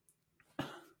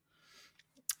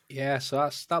 Yeah, so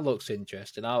that looks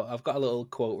interesting. I've got a little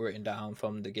quote written down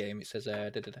from the game. It says,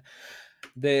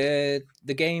 "The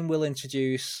game will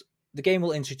introduce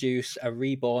a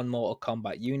reborn Mortal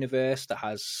Kombat universe that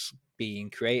has been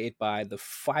created by the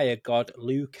fire god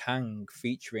Liu Kang,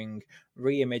 featuring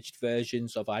re-imaged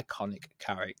versions of iconic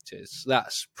characters."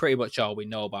 That's pretty much all we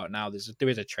know about now. There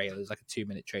is a trailer. There's like a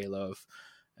 2-minute trailer of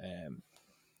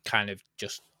kind of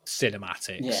just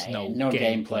cinematics, no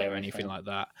gameplay or anything like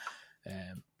that.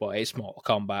 But it's Mortal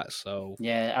Kombat, so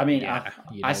I mean,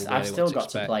 I've still got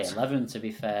to play 11. To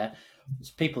be fair,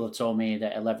 people have told me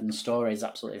that 11's story is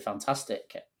absolutely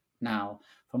fantastic. Now,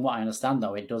 from what I understand,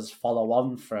 though, it does follow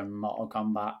on from Mortal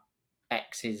Kombat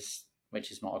X's,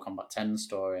 which is Mortal Kombat 10's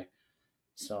story.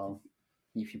 So,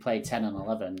 if you play 10 and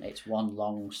 11, it's one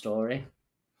long story.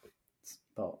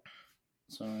 But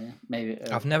maybe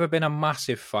I've never been a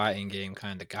massive fighting game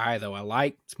kind of guy, though. I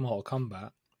liked Mortal Kombat.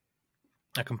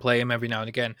 I can play him every now and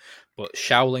again, but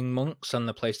Shaolin Monks on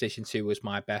the PlayStation 2 was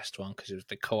my best one because it was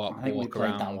the co-op I think walk we played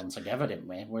around. that one together, didn't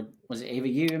we? Was it either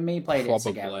you and me played it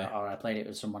together, or I played it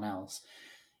with someone else?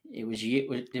 It was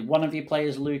you. Did one of you play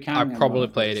as Liu Kang? I probably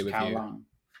played it with you.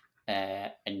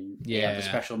 And he had the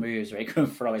special moves where he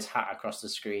could throw his hat across the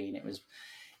screen. It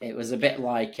was a bit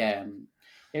like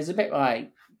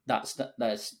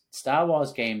that Star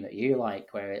Wars game that you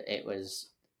like, where it was.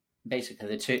 Basically,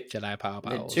 the two Jedi Power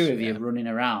Battles, the two of you running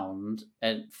around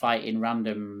and fighting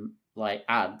random like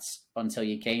ads until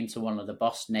you came to one of the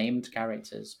boss named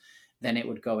characters. Then it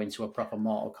would go into a proper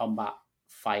Mortal Kombat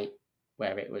fight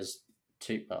where it was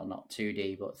not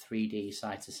 2D but 3D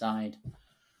side to side.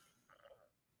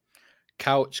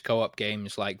 Couch co-op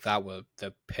games like that were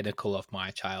the pinnacle of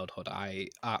my childhood. I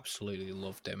absolutely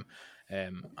loved them.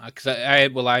 Because I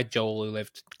had Joel who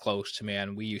lived close to me,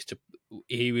 and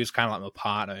he was kind of like my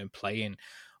partner in playing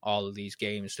all of these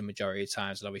games the majority of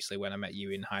times. And obviously when I met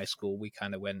you in high school, we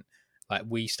kind of went, like,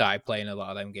 we started playing a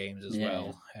lot of them games as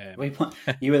well.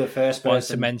 You were the first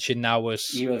person to mention now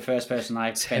was you were the first person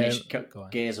I finished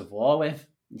Gears of War with.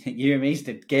 You and me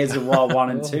did Gears of War 1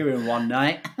 and 2 in one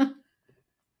night.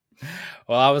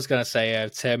 Well, I was going to say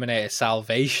Terminator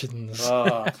Salvations.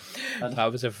 That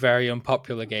was a very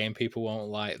unpopular game. People won't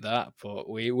like that, but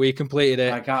we completed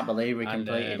it. I can't believe we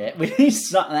completed it. We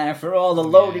sat there for all the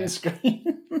loading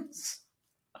screens.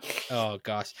 Oh,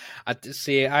 gosh. At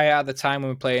the time when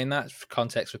we were playing that, for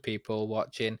context for people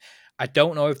watching, I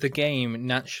don't know if the game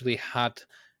naturally had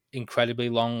incredibly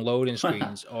long loading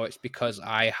screens or it's because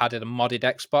I had a modded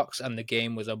Xbox and the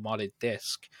game was a modded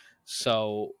disc.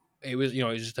 So it was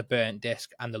just a burnt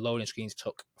disc and the loading screens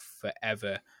took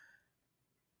forever.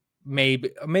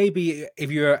 Maybe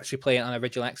if you were actually playing on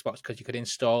original Xbox, because you could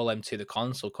install them to the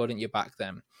console, couldn't you, back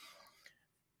then?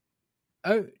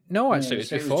 Oh no, actually,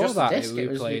 it was before that. We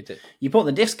played it. You put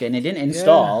the disc in, it didn't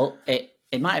install. Yeah.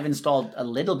 It might have installed a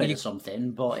little bit of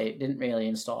something, but it didn't really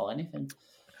install anything.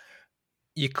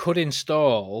 You could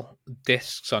install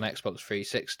discs on Xbox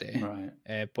 360,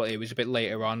 right? But it was a bit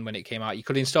later on when it came out. You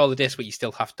could install the disc, but you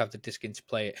still have to have the disc in to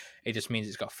play it. It just means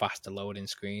it's got faster loading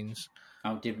screens.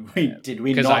 Oh, did we not do that?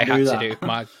 Because I had to do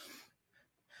my.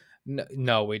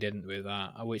 No, we didn't with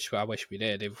that. I wish we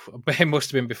did. It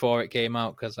must have been before it came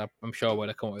out, because I'm sure we'd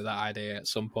have come up with that idea at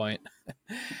some point.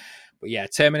 But yeah,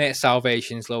 Terminator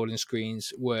Salvation's loading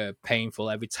screens were painful.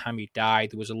 Every time you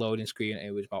died, there was a loading screen. It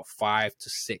was about 5 to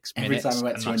 6 minutes. Every time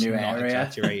we went to a new area.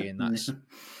 Exaggerating.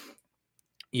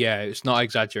 It's not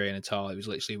exaggerating at all. It was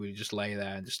literally, we just lay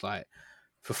there and just like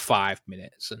for 5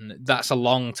 minutes. And that's a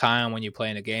long time when you're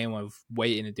playing a game of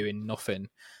waiting and doing nothing.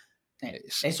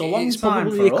 It's a long time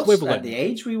for us at the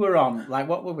age we were on. Like,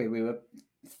 what were we? We were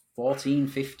 14,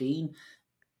 15.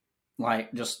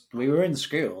 Like, we were in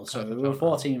school, so we were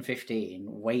 14, 15,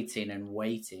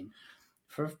 waiting.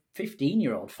 For a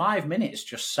 15-year-old, 5 minutes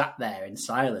just sat there in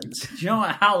silence. Do you know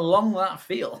how long that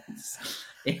feels?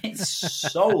 It's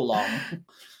so long.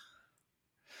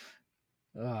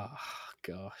 Oh,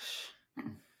 gosh.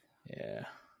 Yeah.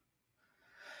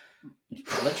 You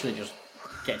could literally just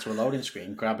get to a loading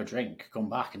screen, grab a drink, come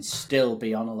back, and still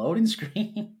be on a loading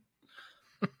screen.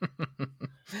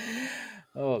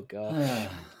 Oh, God.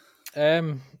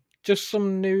 Just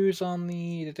some news on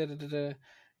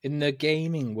in the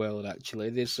gaming world.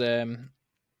 Actually, there's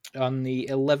on the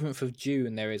 11th of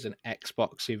June there is an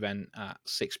Xbox event at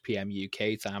 6 p.m.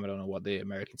 UK time. I don't know what the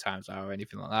American times are or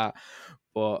anything like that,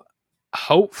 but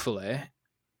hopefully,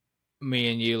 me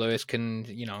and you, Lewis, can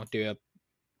do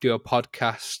a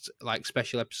podcast like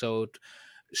special episode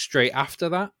straight after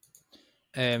that.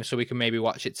 So we can maybe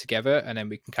watch it together, and then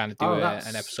we can kind of do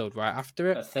an episode right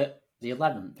after it. The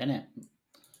 11th, isn't it?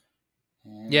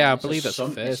 Yeah, I believe that's a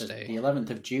Thursday. The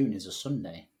 11th of June is a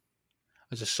Sunday.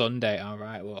 It's a Sunday, all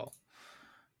right. Well,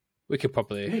 we could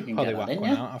probably whack one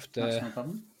out after. That's no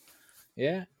problem.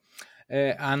 Yeah,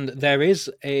 and there is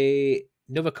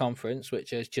another conference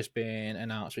which has just been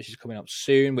announced, which is coming up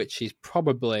soon, which is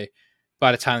probably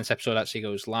by the time this episode actually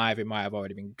goes live, it might have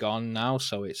already been gone now.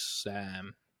 So it's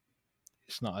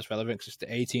not as relevant because it's the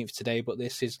 18th today, but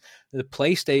this is the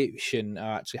PlayStation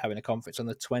are actually having a conference on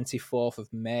the 24th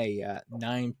of May at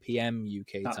 9 p.m.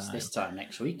 UK time. That's this time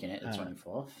next week, isn't it? The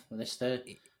 24th.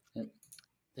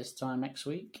 This time next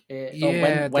week.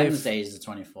 Wednesday is the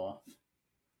 24th.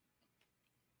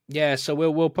 Yeah, so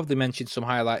we'll probably mention some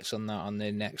highlights on that on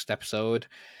the next episode.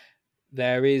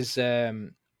 There is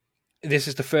this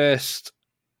is the first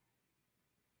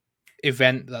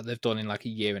event that they've done in like a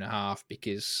year and a half,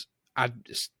 because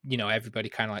everybody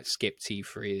kind of like skipped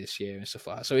E3 this year and stuff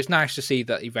like that. So it's nice to see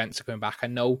that events are coming back. I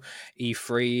know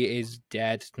E3 is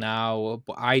dead now,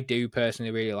 but I do personally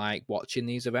really like watching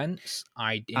these events.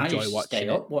 I enjoy watching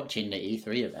watching the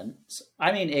E3 events.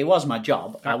 I mean, it was my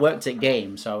job. I worked at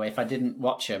Game, so if I didn't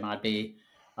watch them, I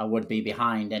would be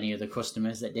behind any of the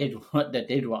customers that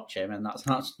did watch them, and that's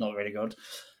not really good.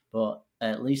 But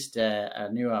at least I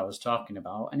knew what I was talking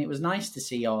about, and it was nice to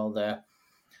see all the.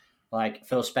 Like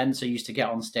Phil Spencer used to get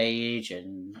on stage,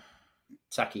 and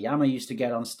Takayama used to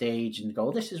get on stage and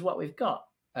go, "This is what we've got,"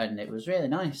 and it was really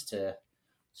nice to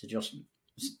just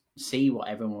see what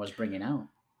everyone was bringing out.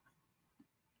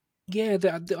 Yeah,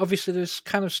 obviously there's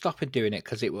kind of stopping doing it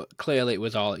because it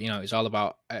was all it's all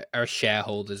about our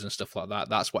shareholders and stuff like that.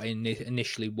 That's what it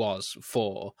initially was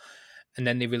for, and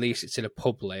then they released it to the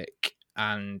public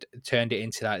and turned it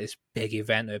into like this big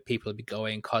event where people would be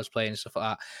going cosplaying and stuff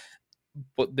like that.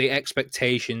 But the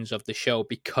expectations of the show,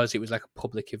 because it was like a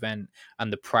public event and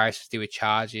the prices they were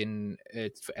charging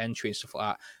for entry and stuff like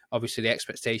that, obviously the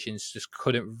expectations just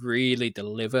couldn't really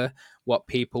deliver what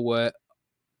people were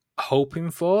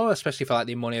hoping for, especially for like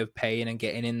the money of paying and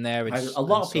getting in there. A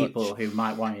lot of people who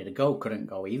might want you to go couldn't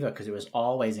go either because it was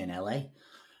always in LA.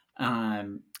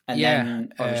 And And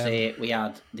then obviously we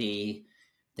had the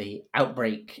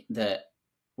outbreak that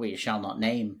we shall not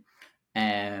name.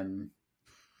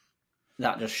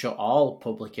 That just shut all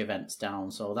public events down.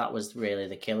 So that was really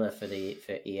the killer for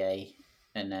EA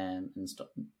and stuff.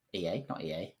 EA, not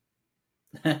EA.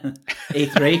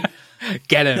 E3.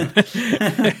 Get him.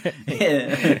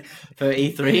 For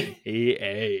E3.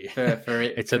 EA.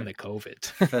 It's in the COVID.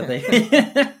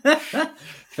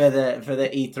 For the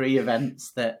E3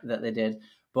 events that they did.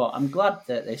 But I'm glad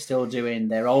that they're still doing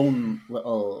their own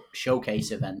little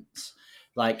showcase events.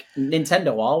 Like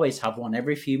Nintendo always have one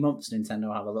every few months.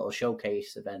 Nintendo have a little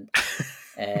showcase event,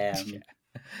 and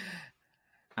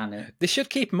they should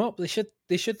keep them up. They should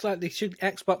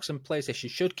Xbox and PlayStation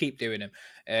should keep doing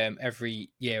them every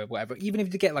year or whatever. Even if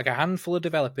they get like a handful of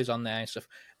developers on there and stuff,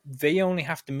 they only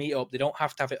have to meet up. They don't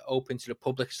have to have it open to the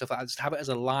public and stuff like that. Just have it as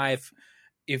a live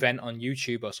event on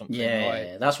YouTube or something.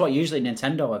 Yeah, that's what usually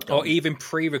Nintendo have done. Or even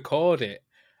pre-record it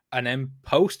and then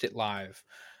post it live.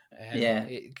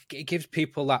 It gives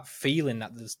people that feeling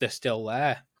that they're still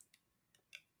there.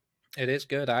 It is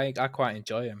good. I quite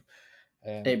enjoy them.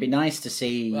 It'd be nice to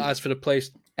see. As for the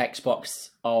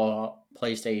Xbox or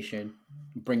PlayStation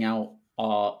bring out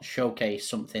or showcase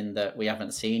something that we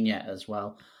haven't seen yet as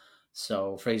well.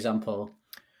 So, for example,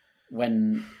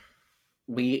 when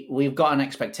we've got an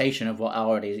expectation of what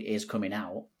already is coming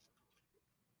out,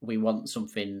 we want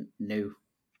something new,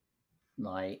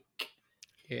 like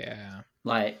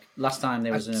last time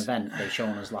there was an event they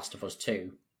shown us Last of Us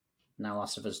 2. Now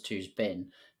Last of Us 2's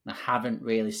been, and I haven't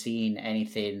really seen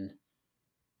anything.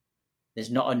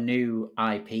 There's not a new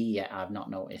IP yet. I've not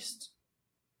noticed.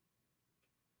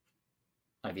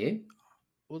 Have you?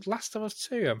 Well, Last of Us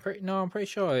 2. I'm pretty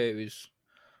sure it was.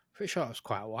 Pretty sure it was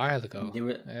quite a while ago. I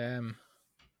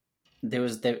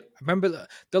remember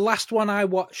the last one I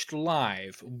watched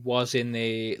live was in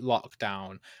the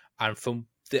lockdown, and from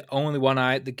the only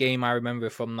the game I remember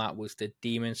from that was the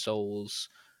Demon Souls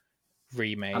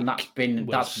remake, and that's been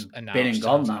and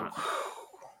gone now.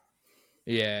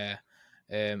 Yeah.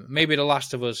 Maybe The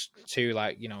Last of Us 2,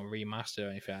 remaster or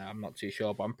anything. I'm not too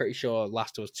sure, but I'm pretty sure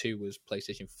Last of Us 2 was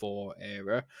PlayStation 4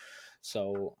 era.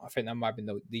 So I think that might have been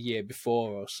the year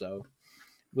before or so.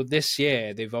 But this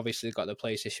year, they've obviously got the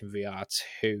PlayStation VR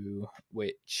 2,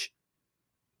 which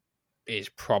is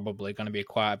probably going to be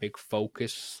quite a big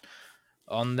focus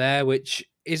on there, which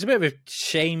is a bit of a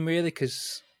shame, really,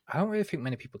 because I don't really think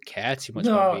many people care too much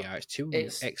about VR. It's too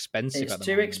expensive. It's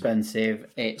too expensive.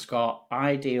 It's got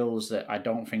ideals that I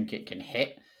don't think it can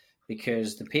hit,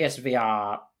 because the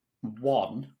PSVR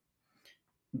 1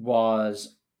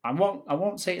 was... I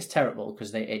won't say it's terrible,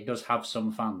 because it does have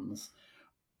some fans,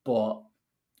 but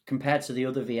compared to the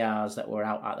other VRs that were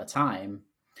out at the time,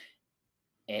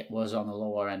 it was on the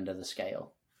lower end of the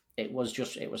scale. It was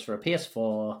for a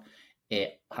PS4.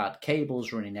 It had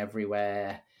cables running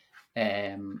everywhere.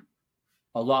 A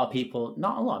lot of people, a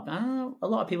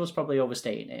lot of people's probably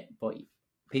overstating it, but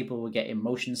people were getting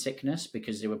motion sickness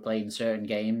because they were playing certain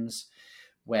games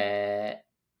where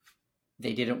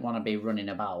they didn't want to be running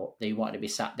about. They wanted to be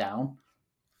sat down.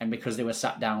 And because they were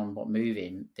sat down but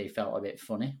moving, they felt a bit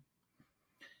funny.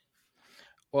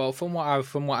 Well, from what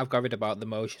I've gathered about the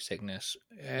motion sickness,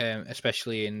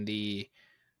 especially in the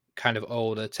kind of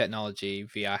older technology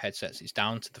VR headsets, it's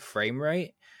down to the frame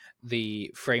rate.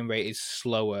 The frame rate is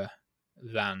slower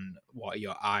than what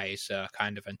your eyes are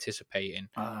kind of anticipating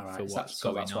for what's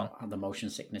going on. What the motion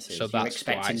sickness is. So that's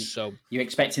why. So you're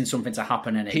expecting something to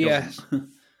happen and it doesn't.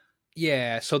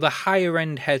 Yeah. So the higher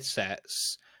end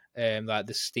headsets, like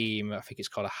the Steam, I think it's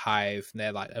called a Hive, and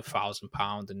they're like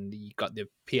 £1,000, and you got the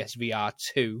PSVR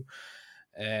 2,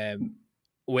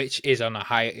 which is on the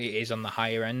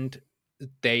higher end.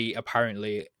 They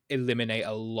apparently eliminate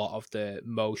a lot of the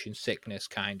motion sickness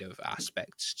kind of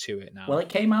aspects to it now. Well, it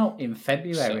came out in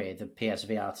February, the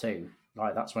PSVR 2.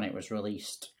 Like, that's when it was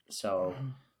released. So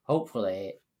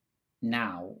hopefully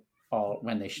now, or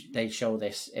when they show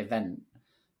this event,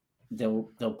 they'll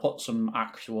put some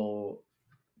actual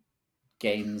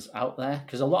games out there,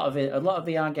 because a lot of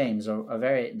VR games are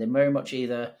very much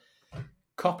either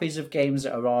copies of games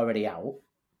that are already out,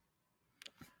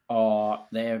 or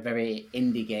they're very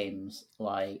indie games.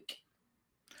 Like,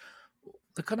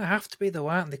 they're gonna have to be though,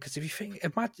 aren't they? Because if you think,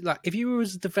 imagine, like, if you were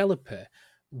as a developer,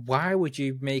 why would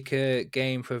you make a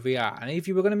game for VR? And if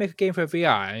you were going to make a game for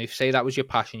VR, and if say that was your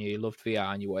passion, you loved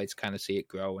VR and you wanted to kind of see it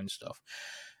grow and stuff,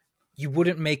 you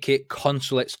wouldn't make it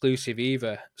console exclusive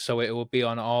either. So it will be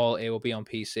on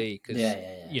PC, because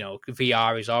you know,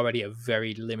 VR is already a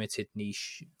very limited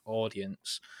niche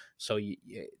audience. So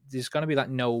there's going to be like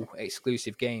no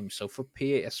exclusive games. So for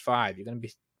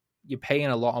PS5, you're paying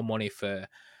a lot of money for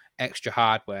extra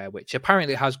hardware, which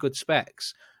apparently has good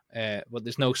specs, but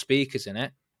there's no speakers in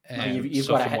it. No, you've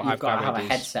got to have a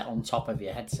headset on top of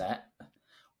your headset,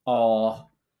 or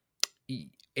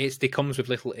it comes with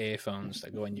little earphones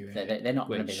that go in your ear. They're not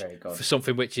going to be very good for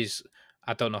something which is,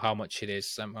 I don't know how much it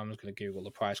is. I'm just going to Google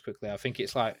the price quickly. I think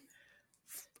it's like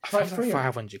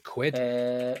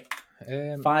 £500.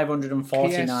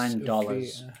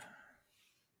 $549.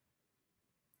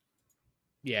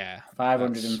 Yeah,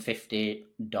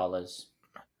 $550.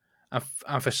 And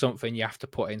for something you have to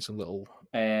put in some little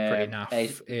pretty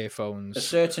naff earphones. A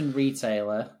certain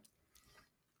retailer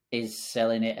is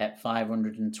selling it at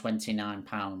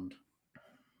 £529.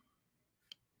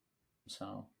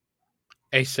 So,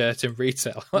 a certain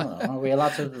retailer. Are we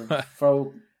allowed to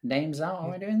throw names out?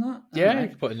 Are we doing that? Yeah, you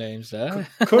can put names there.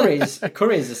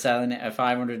 Currys are selling it at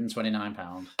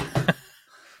 £529.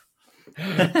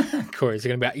 Currys are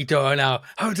going to be at your door now.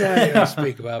 How dare you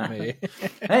speak about me?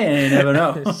 Hey, you never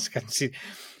know. I can see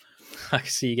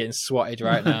you getting swatted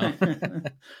right now.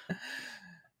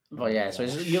 Well, yeah, so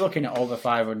you're looking at over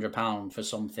 £500 for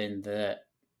something that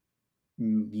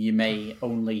you may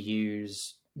only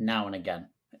use now and again.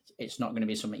 It's not going to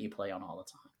be something you play on all the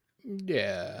time.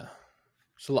 Yeah.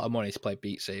 It's a lot of money to play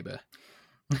Beat Saber.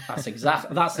 That's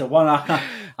the one.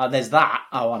 There's that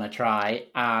I want to try,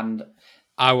 and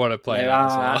I want to play that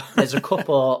as well. There's a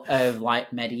couple of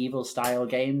like medieval style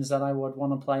games that I would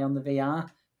want to play on the VR,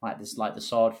 like the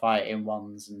sword fighting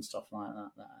ones and stuff like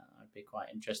that I'd be quite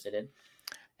interested in.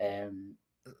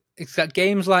 It's got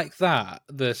games like that,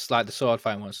 the sword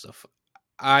fighting one stuff.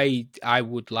 I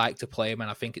would like to play them,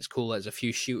 and I think it's cool. There's a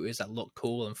few shooters that look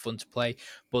cool and fun to play,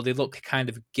 but they look kind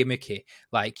of gimmicky.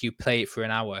 Like you play it for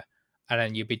an hour, and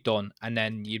then you'd be done, and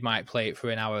then you might play it for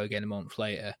an hour again a month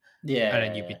later, and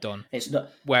then you'd be done. It's not.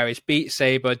 Whereas Beat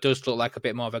Saber does look like a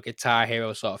bit more of a Guitar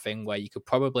Hero sort of thing, where you could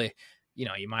probably, you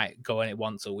might go in it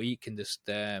once a week and just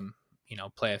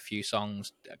play a few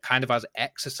songs, kind of as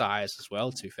exercise as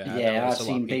well, to be fair. Yeah, I've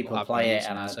seen people play it,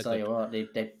 and I'll tell you what,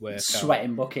 they're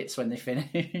sweating buckets when they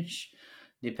finish,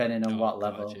 depending on what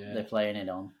level they're playing it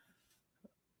on.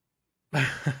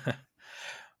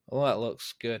 Well, that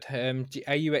looks good.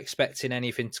 Are you expecting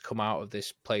anything to come out of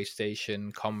this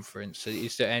PlayStation conference?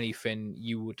 Is there anything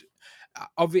you would...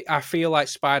 I feel like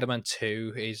Spider-Man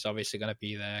 2 is obviously going to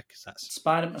be there, because that's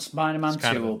Spider-Man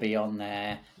 2 will be on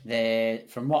there.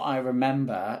 From what I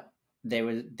remember, there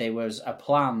was a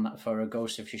plan for a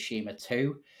Ghost of Tsushima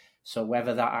 2. So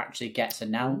whether that actually gets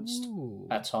announced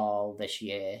at all this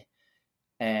year,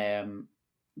 I'm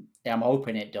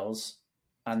hoping it does.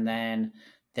 And then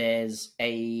there's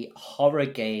a horror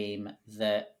game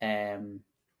that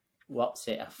what's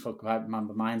it? I forgot. My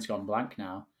mind's gone blank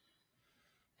now.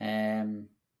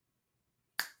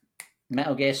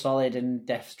 Metal Gear Solid and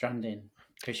Death Stranding.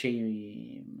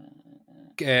 Kojima.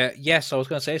 Yes, I was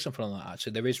going to say something on that,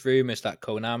 actually. There is rumours that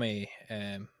Konami...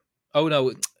 Kojima.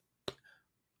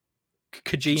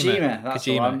 That's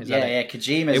the one.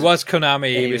 Kojima. It was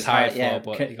Konami he was hired for,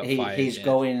 but he got fired. He's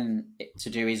going to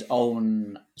do his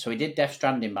own... So he did Death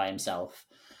Stranding by himself.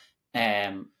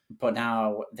 But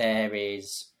now there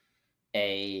is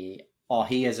or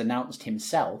he has announced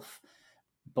himself,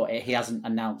 but he hasn't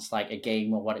announced like a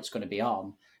game or what it's going to be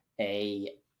on, a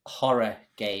horror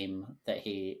game that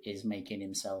he is making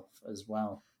himself as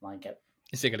well.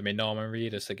 Is it going to be Norman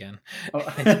Reedus again? Oh.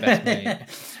 His best mate.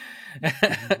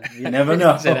 You never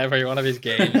know. It's in every one of his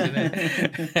games, isn't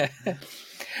it?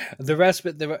 The rest,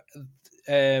 but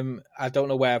I don't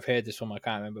know where I've heard this from. I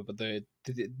can't remember, but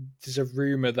there's a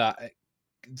rumor that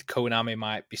Konami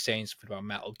might be saying something about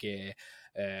Metal Gear.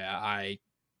 I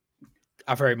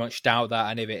very much doubt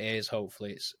that, and if it is,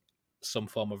 hopefully it's some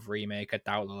form of remake. I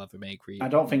doubt they'll ever make remake. I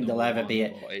don't think there'll ever be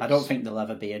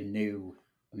a new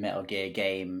Metal Gear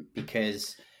game,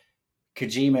 because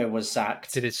Kojima was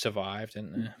sacked. Did it survive,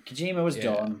 didn't it? Kojima was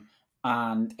done,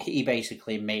 and he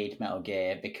basically made Metal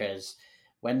Gear, because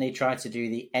when they tried to do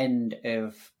the end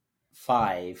of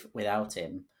 5 without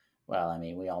him, well, I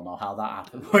mean, we all know how that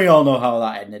happened. We all know how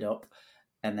that ended up.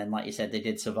 And then, like you said, they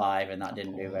did survive, and that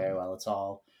didn't do very well at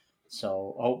all.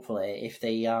 So hopefully, if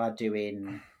they are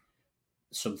doing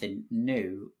something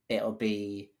new, it'll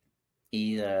be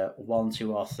either 1,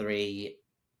 2, or 3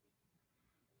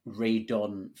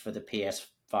 redone for the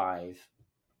PS5,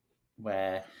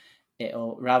 where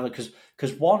it'll rather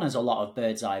because 1 has a lot of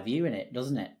bird's eye view in it,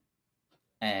 doesn't it?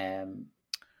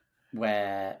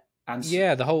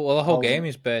 The whole game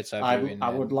is bird's eye view. I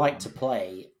would like to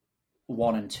play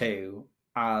 1 and 2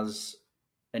 as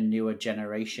a newer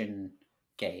generation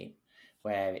game,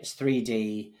 where it's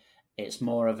 3D, it's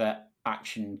more of an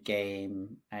action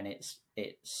game, and it's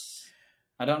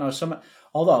I don't know.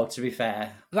 Although to be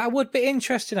fair, that would be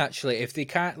interesting actually if they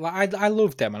can't. Like, I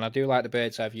love them, and I do like the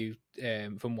bird's eye view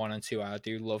from 1 and 2. I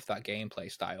do love that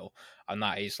gameplay style, and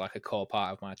that is like a core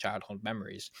part of my childhood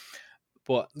memories.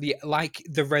 But like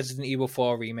the Resident Evil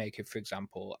 4 remake, for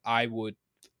example, I would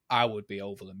be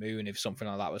over the moon if something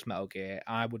like that was Metal Gear.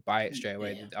 I would buy it straight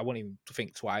away. Yeah. I wouldn't even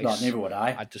think twice. No, neither would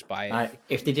I. I'd just buy it.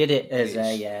 If they did it as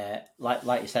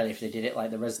like you said, if they did it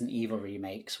like the Resident Evil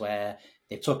remakes, where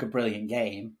they took a brilliant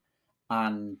game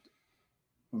and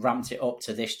ramped it up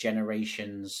to this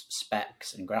generation's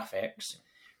specs and graphics,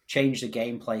 changed the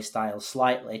gameplay style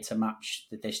slightly to match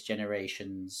this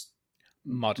generation's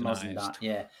modernized.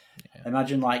 Yeah.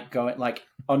 Imagine like going like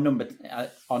on number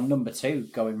 2,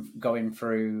 going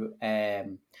through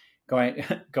going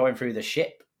through the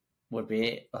ship would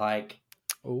be like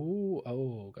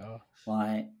oh god,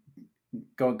 like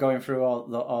going through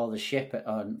all the ship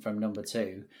from number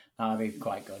 2. That'd be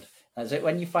quite good. Is it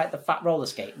when you fight the fat roller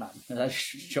skate man that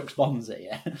chucks bombs at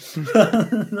you?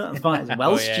 That fight is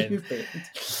well stupid.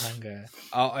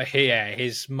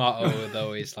 His motto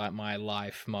though is like my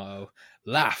life motto: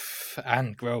 laugh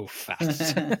and grow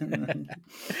fast.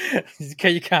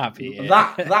 You can't be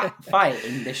that fight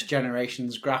in this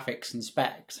generation's graphics and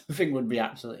specs. I think would be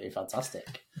absolutely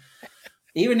fantastic.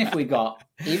 Even if we got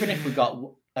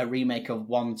a remake of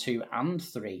 1, 2, and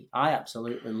 3, I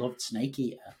absolutely loved Snake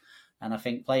Eater. And I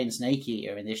think playing Snake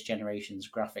Eater in this generation's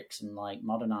graphics and like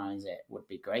modernize it would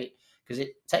be great, because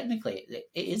it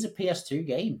is a PS2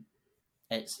 game.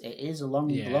 It is a long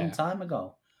time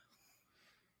ago.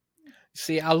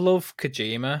 See, I love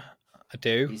Kojima. I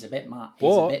do. He's a bit mad.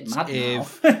 Now. I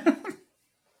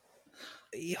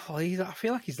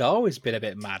feel like he's always been a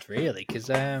bit mad, really, because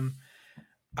I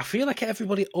feel like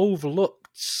everybody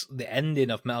overlooked the ending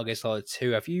of Metal Gear Solid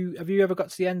 2. Have you ever got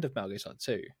to the end of Metal Gear Solid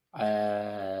 2?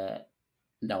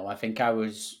 No, I think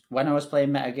when I was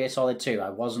playing Metal Gear Solid 2, I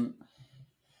wasn't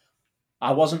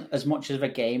as much of a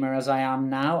gamer as I am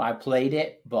now. I played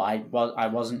it, but I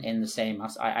wasn't in the same.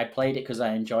 I played it because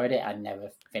I enjoyed it. I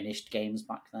never finished games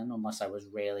back then unless I was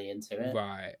really into it.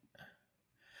 Right.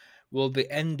 Well,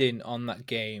 the ending on that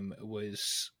game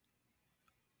was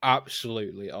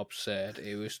absolutely absurd.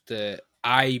 It was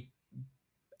I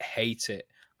hate it.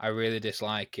 I really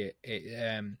dislike it.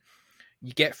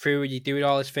 You get through, you do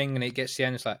all this thing, and it gets to the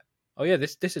end. It's like, oh yeah,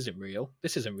 this isn't real.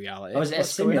 This isn't reality. Oh, is it a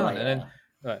simulator? And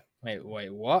then,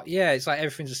 wait, what? Yeah, it's like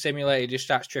everything's a simulator. You just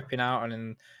starts tripping out, and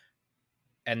then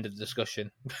end of the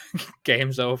discussion.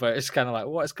 Game's over. It's kind of like,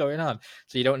 what's going on?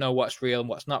 So you don't know what's real and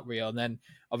what's not real. And then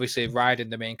obviously Raiden,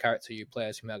 the main character you play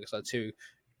as in Metal Gear Solid 2,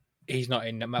 he's not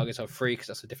in Metal Gear Solid 3 because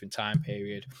that's a different time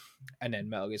period. And then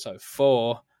Metal Gear Solid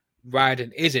 4,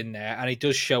 Raiden is in there and he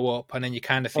does show up, and then you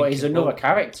kind of think, he's another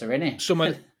character, isn't he?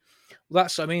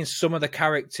 That's what I mean. Some of the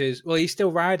characters, well, he's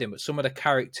still Raiden, but some of the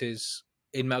characters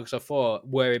in Metal Gear Solid 4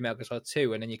 were in Metal Gear Solid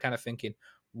 2, and then you're kind of thinking,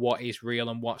 what is real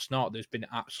and what's not? There's been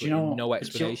absolutely no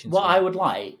explanation. What I would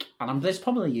like, and there's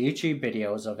probably YouTube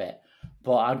videos of it,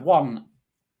 but I'd want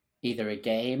either a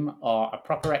game or a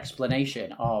proper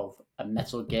explanation of a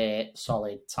Metal Gear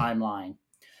Solid timeline.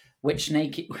 Which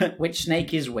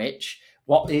snake is which?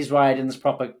 What is Raiden's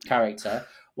proper character?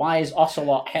 Why is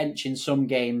Ocelot hench in some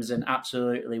games and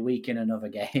absolutely weak in another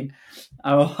game?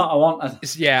 I want.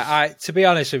 To be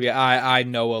honest with you, I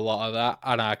know a lot of that,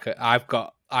 and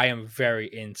I am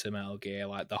very into Metal Gear,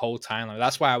 like the whole timeline.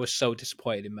 That's why I was so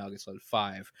disappointed in Metal Gear Solid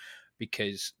 5,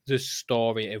 because the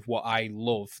story of what I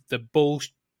love, I don't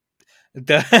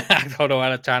know,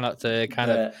 I try not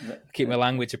to keep my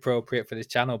language appropriate for this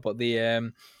channel, but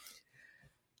the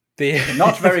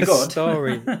not very good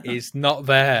story is not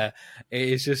there. It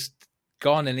is just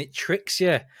gone, and it tricks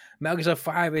you. Metal Gear Solid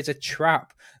 5 is a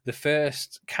trap. The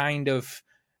first kind of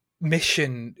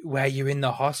mission where you're in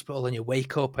the hospital and you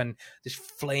wake up and there's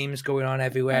flames going on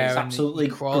everywhere. It's absolutely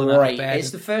great. It's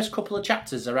the first couple of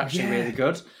chapters are actually really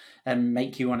good and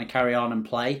make you want to carry on and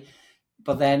play.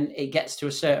 But then it gets to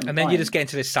a certain point. And then you just get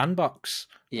into this sandbox.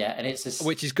 Yeah, and it's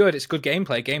which is good. It's good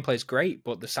gameplay. Gameplay's great,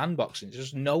 but the sandboxing, there's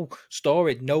just no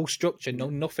story, no structure, no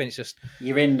nothing. It's just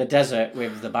you're in the desert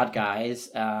with the bad guys,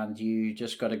 and you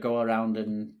just got to go around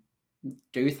and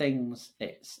do things.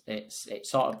 It's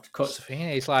sort of cuts.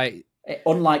 It's like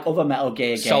unlike other Metal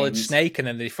Gear games, Solid Snake, and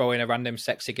then they throw in a random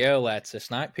sexy girl there to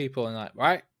snipe people, and like,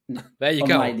 right, there you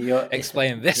go.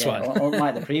 Explain this one.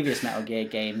 Unlike the previous Metal Gear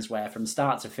games, where from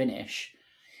start to finish,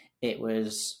 it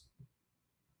was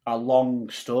a long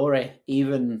story.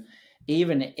 Even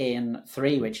in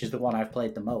 3, which is the one I've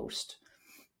played the most,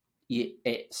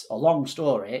 it's a long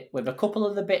story with a couple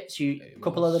of the bits,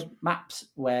 couple of the maps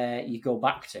where you go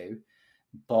back to,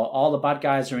 but all the bad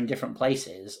guys are in different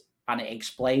places, and it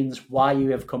explains why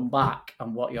you have come back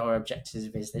and what your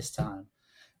objective is this time,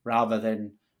 rather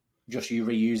than just you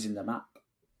reusing the map.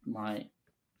 Like,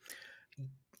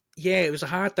 yeah, it was a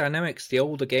hard dynamics. The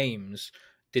older games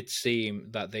did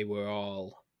seem that they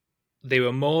were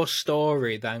more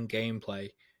story than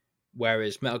gameplay,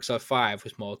 whereas Metal Gear Solid 5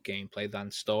 was more gameplay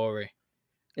than story.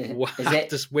 I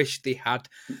just wish they had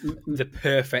the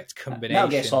perfect combination. Metal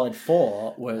Gear Solid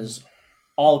 4 was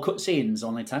all cutscenes,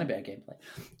 only a tiny bit of gameplay.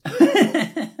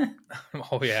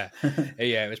 Oh yeah,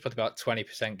 it was probably about 20%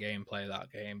 gameplay that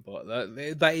game, but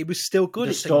that it was still good.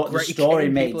 The story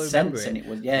made sense, and it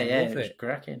was it was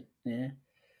cracking. Yeah,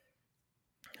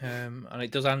 and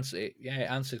it does answer. It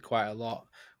answered quite a lot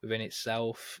within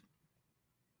itself.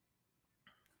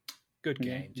 Good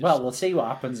game. Well, we'll see what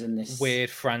happens in this weird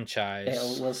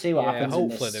franchise. We'll see what happens in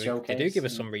this showcase. They do give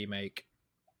us some remake.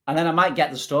 And then I might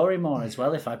get the story more as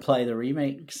well if I play the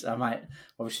remakes. I might.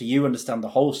 Obviously, you understand the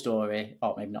whole story,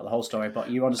 or maybe not the whole story,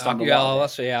 but you understand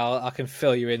I can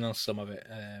fill you in on some of it.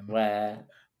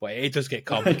 But it does get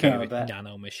complicated with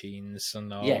nano machines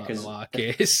and all that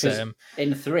malarkey.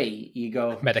 In 3, you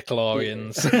go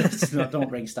Metachlorians. No, don't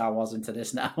bring Star Wars into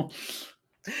this now.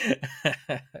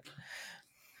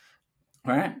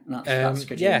 All right, that's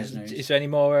good news. Is there any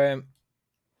more?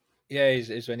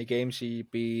 Is there any games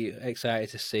you'd be excited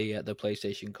to see at the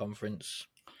PlayStation conference,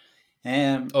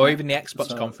 or even the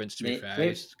Xbox conference? To be fair,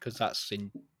 because that's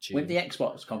in June. With the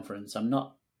Xbox conference, I'm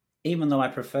not. Even though I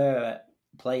prefer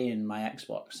playing my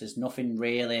Xbox, there's nothing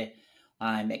really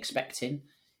I'm expecting.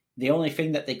 The only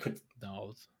thing that they could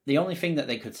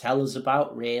tell us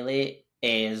about really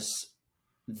is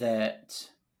that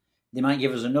they might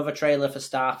give us another trailer for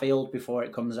Starfield before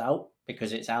it comes out,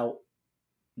 because it's out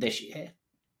this year.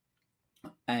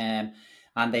 And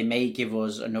they may give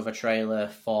us another trailer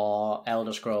for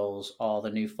Elder Scrolls or the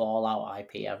new Fallout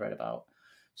IP I've read about.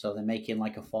 So they're making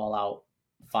like a Fallout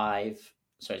 5.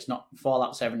 So it's not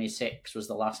Fallout 76 was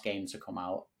the last game to come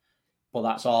out, but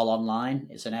that's all online.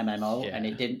 It's an MMO, and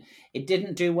it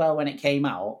didn't do well when it came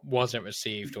out. Wasn't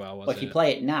received well, was it? But if you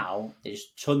play it now,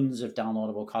 there's tons of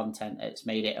downloadable content. It's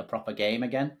made it a proper game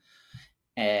again.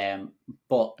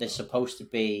 But there's supposed to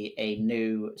be a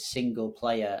new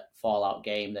single-player Fallout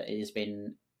game that has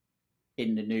been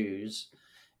in the news,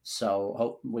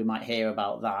 so we might hear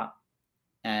about that.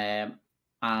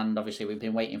 And obviously, we've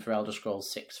been waiting for Elder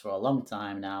Scrolls 6 for a long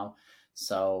time now,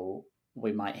 so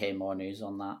we might hear more news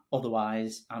on that.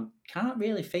 Otherwise, I can't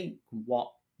really think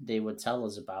what they would tell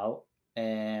us about.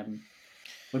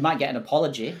 We might get an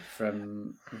apology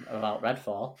about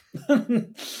Redfall.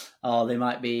 Or there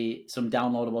might be some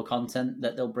downloadable content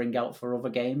that they'll bring out for other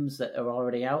games that are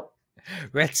already out.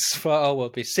 Redfall will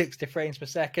be 60 frames per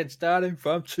second starting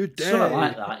from today. Something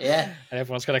like that, yeah. And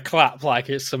everyone's going to clap like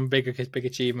it's some big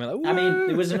achievement. Like, I mean,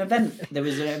 there was an event,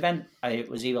 it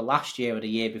was either last year or the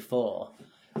year before,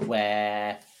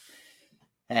 where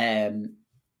they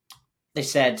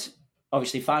said,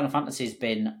 obviously Final Fantasy has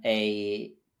been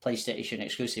a PlayStation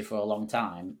exclusive for a long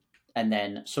time, and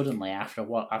then suddenly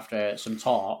after some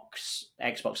talks,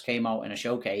 Xbox came out in a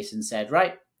showcase and said,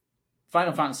 right,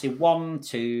 Final Fantasy 1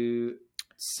 to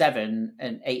 7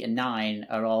 and 8 and 9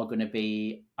 are all going to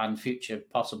be, and future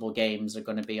possible games are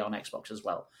going to be on Xbox as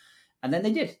well. And then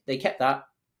they kept that.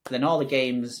 Then all the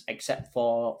games except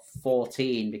for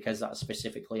 14, because that's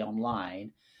specifically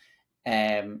online,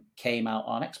 came out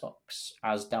on Xbox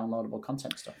as downloadable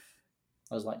content stuff.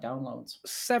 As like downloads.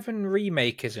 7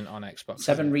 Remake isn't on Xbox.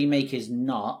 7 Remake is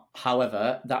not.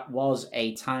 However, that was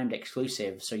a timed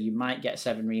exclusive, so you might get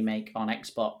 7 Remake on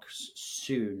Xbox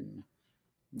soon.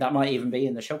 That might even be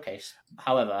in the showcase.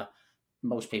 However,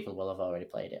 most people will have already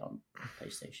played it on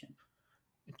PlayStation.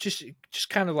 Just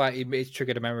kind of like it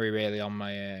triggered a memory really on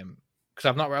my because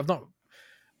I've not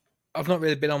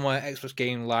really been on my Xbox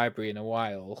game library in a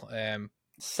while.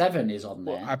 7 is on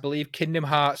there. I believe Kingdom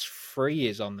Hearts 3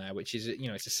 is on there, which is,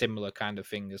 it's a similar kind of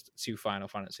thing as 2 Final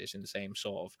Fantasies in the same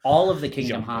sort of. All of the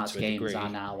Kingdom Hearts games are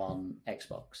now on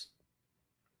Xbox.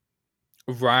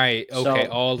 Right. Okay.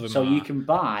 All of them. So you can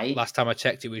buy. Last time I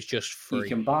checked, it was just free. You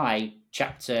can buy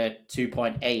Chapter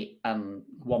 2.8 and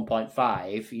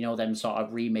 1.5. Them sort of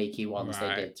remakey ones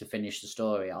they did to finish the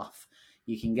story off.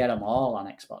 You can get them all on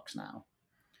Xbox now.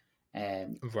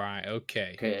 Right.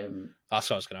 Okay. That's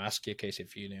what I was going to ask you, in case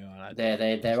if you knew.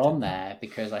 They're on there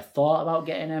because I thought about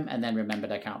getting them and then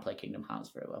remembered I can't play Kingdom Hearts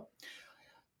very well.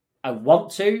 I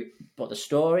want to, but the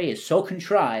story is so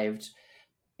contrived.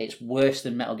 It's worse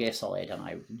than Metal Gear Solid, and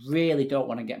I really don't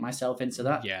want to get myself into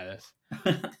that. Yeah,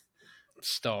 the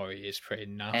story is pretty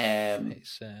naff.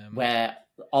 It's where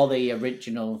all the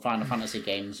original Final Fantasy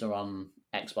games are on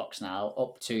Xbox now,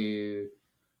 up to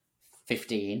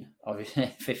 15,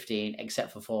 obviously 15,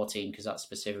 except for 14 because that's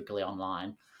specifically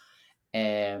online.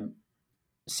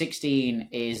 16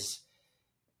 is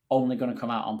only going to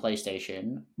come out on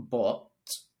PlayStation, but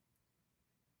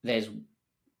there's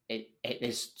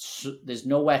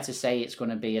nowhere to say it's going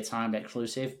to be a timed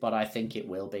exclusive, but I think it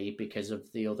will be because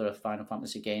of the other Final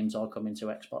Fantasy games all coming to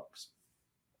Xbox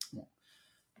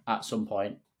at some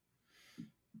point.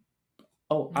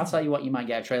 Oh, I'll tell you what you might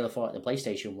get a trailer for at the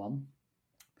PlayStation one.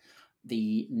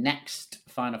 The next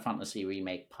Final Fantasy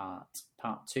remake part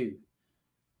 2.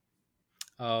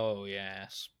 Oh, yeah, I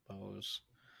suppose.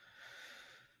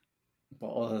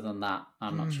 But other than that,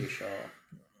 I'm not too sure.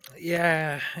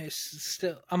 Yeah, it's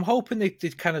still. I'm hoping they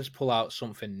kind of pull out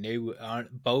something new on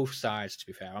both sides. To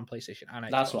be fair, on PlayStation and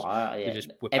Xbox, that's what they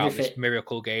just whip out this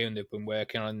miracle game they've been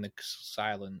working on in the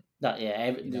silent.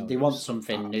 They want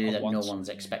something new that no one's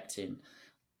expecting.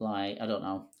 Like, I don't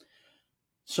know,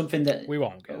 something that we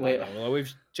won't get. Well,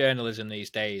 with journalism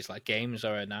these days, like games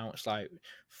are announced like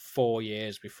 4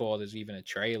 years before there's even a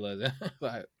trailer.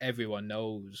 Like everyone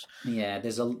knows. Yeah,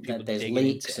 there's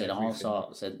leaks and all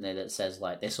sorts that says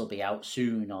like this will be out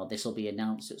soon or this will be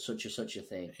announced at such a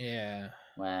thing. Yeah,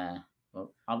 where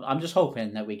I'm just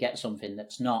hoping that we get something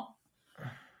that's not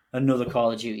another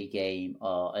Call of Duty game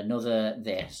or another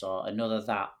this or another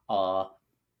that or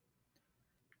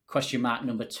question mark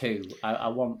number 2. I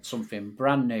want something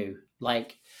brand new.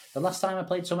 Like the last time I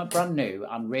played something brand new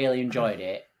and really enjoyed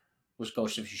it was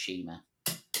Ghost of Tsushima.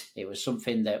 It was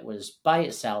something that was by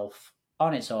itself,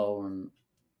 on its own,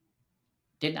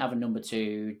 didn't have a number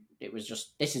 2. It was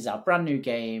just, this is our brand new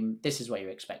game. This is what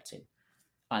you're expecting.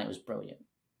 And it was brilliant.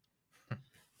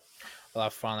 Well,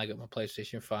 I've finally got my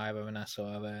PlayStation 5, haven't I? So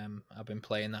I've been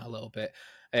playing that a little bit.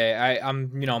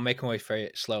 I'm making my way through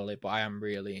it slowly, but I am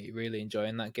really, really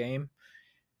enjoying that game.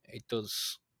 It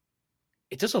does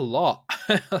a lot.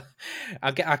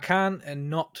 I can't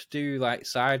not do like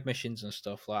side missions and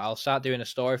stuff. Like I'll start doing a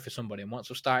story for somebody, and once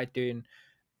I've started doing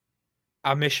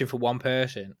a mission for one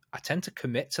person, I tend to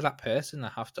commit to that person. I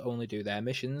have to only do their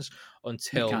missions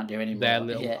until their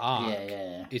little arc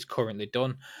is currently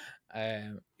done.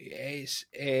 It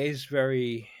is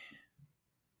very.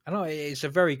 I know it's a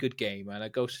very good game, and a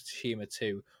Ghost of Tsushima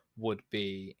 2 would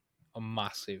be a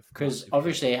massive. Because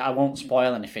obviously, I won't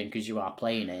spoil anything because you are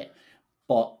playing it.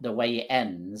 But the way it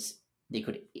ends, they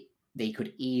could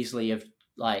easily have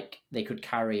they could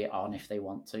carry it on if they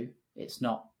want to. It's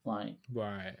not like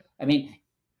right. I mean,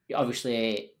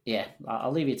 obviously, yeah.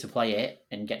 I'll leave you to play it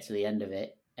and get to the end of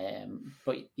it.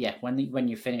 But yeah, when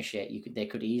you finish it, there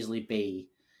could easily be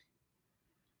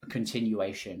a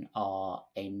continuation or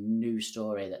a new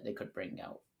story that they could bring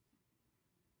out.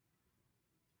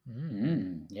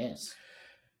 Yes.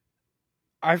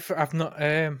 I've not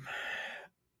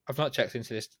checked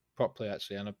into this properly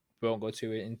actually, and I won't go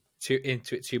into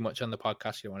it too much on the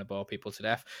podcast. You don't want to bore people to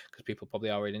death because people probably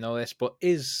already know this. But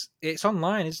it's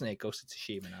online, isn't it? Ghost of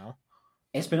Tsushima now.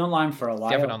 It's been online for a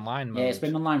while. They have an online mode. Yeah, it's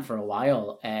been online for a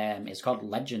while. It's called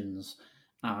Legends,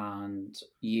 and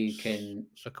you can.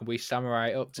 So can we samurai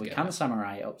it up together? We can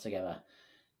samurai it up together.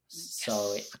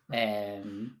 So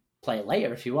play it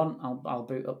later if you want. I'll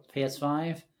boot up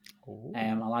PS5.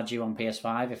 I'll add you on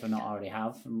PS5 if I not already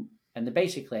have. And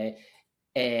basically,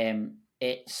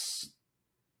 it's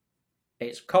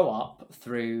co-op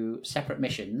through separate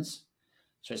missions,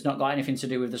 so it's not got anything to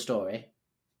do with the story,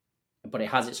 but it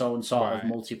has its own sort of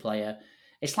multiplayer.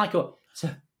 It's like a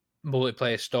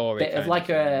multiplayer story. Bit of like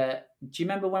a. Do you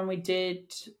remember when we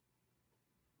did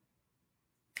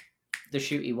the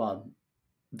shooty one,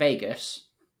 Vegas?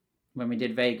 When we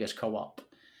did Vegas co-op,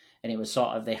 and it was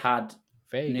sort of they had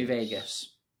New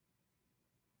Vegas.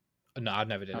 No, I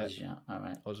never did it. You know? All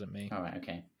right. It wasn't me. All right,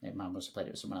 okay. Man must have played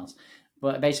it with someone else.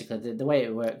 But basically, the way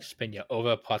it works... Spin your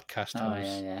other podcast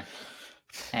host.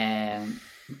 Yeah.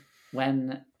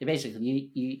 When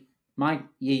basically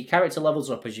your character levels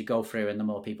up as you go through, and the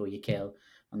more people you kill,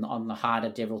 and on the harder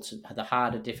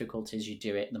difficulties you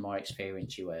do it, the more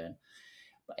experience you earn.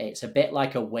 But it's a bit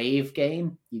like a wave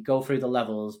game. You go through the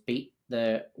levels, beat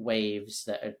the waves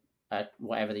that are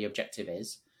whatever the objective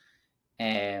is.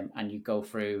 And you go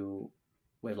through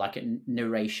with like a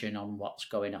narration on what's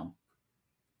going on.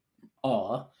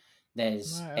 Or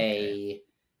there's a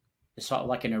sort of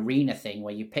like an arena thing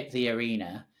where you pick the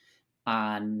arena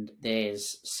and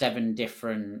there's 7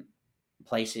 different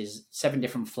places, 7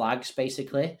 different flags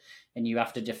basically, and you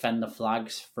have to defend the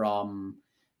flags from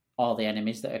all the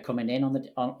enemies that are coming in on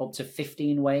up to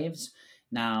 15 waves.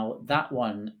 Now that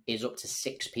one is up to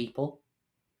 6 people.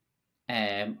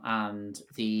 And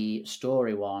the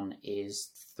story one is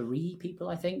 3 people,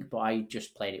 I think, but I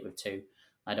just played it with 2.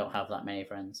 I don't have that many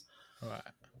friends. Right.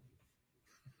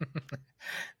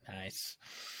 Nice.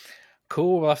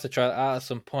 Cool, we'll have to try that out at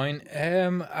some point.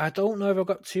 I don't know if I've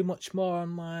got too much more on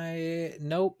my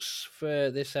notes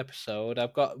for this episode.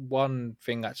 I've got one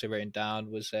thing actually written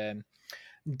down was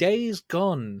Days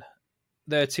Gone,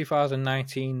 the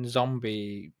 2019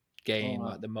 zombie game,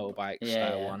 like the motorbike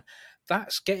style one.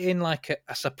 That's getting like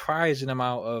a surprising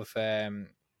amount of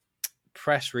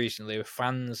press recently, with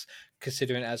fans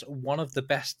considering it as one of the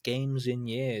best games in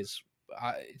years.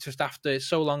 Just after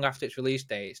so long after its release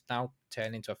date, it's now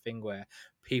turned into a thing where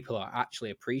people are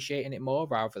actually appreciating it more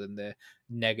rather than the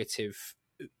negative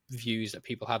views that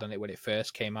people had on it when it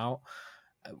first came out.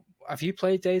 Have you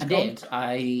played Days Gone?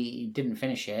 I didn't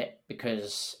finish it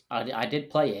because I did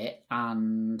play it,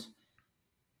 and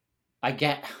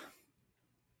if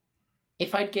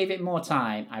I'd gave it more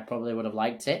time, I probably would have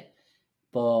liked it,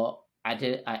 but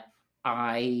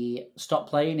I stopped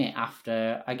playing it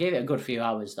after I gave it a good few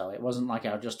hours. Though it wasn't like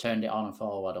I just turned it on and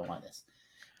thought, "Oh, I don't like this."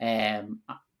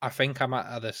 I think I might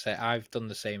either say I've done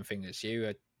the same thing as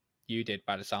you. You did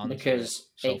by the sound of it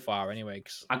so far, anyway.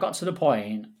 Cause I got to the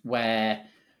point where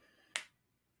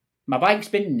my bike's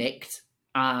been nicked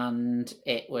and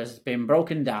it was been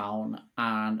broken down,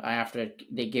 and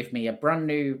they give me a brand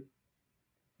new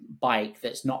bike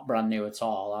that's not brand new at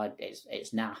all.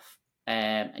 It's naff.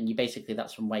 And you basically,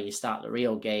 that's from where you start the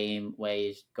real game, where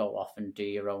you go off and do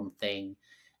your own thing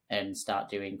and start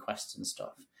doing quests and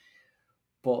stuff.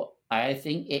 But I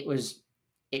think it was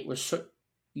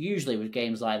usually with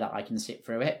games like that, I can sit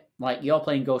through it. Like, you're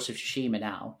playing Ghost of Tsushima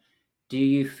now. Do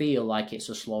you feel like it's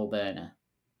a slow burner?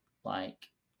 Like,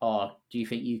 or do you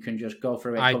think you can just go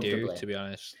through it comfortably? I do, to be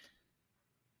honest.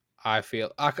 I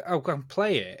feel I can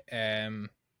play it.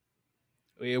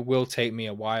 It will take me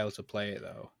a while to play it,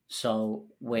 though. So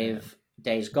with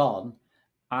Days Gone,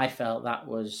 I felt that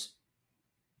was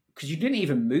because you didn't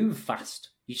even move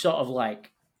fast. You sort of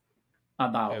like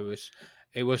about.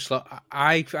 It was slow.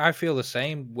 I feel the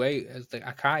same way.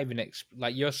 I can't even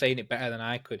like you're saying it better than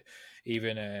I could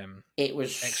even. It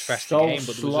was express so the game,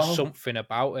 but there was slow. just something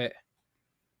about it.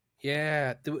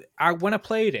 Yeah, when I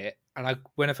played it and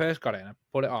when I first got it, I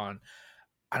put it on,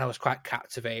 and I was quite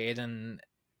captivated. And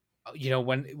you know,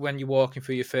 when you're walking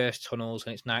through your first tunnels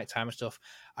and it's nighttime and stuff,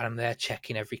 and I'm there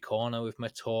checking every corner with my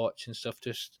torch and stuff,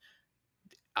 just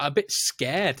I'm a bit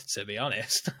scared, to be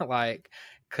honest. Like,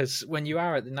 because when you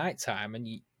are at the nighttime and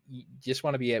you just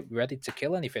want to be ready to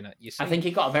kill anything that you see. I think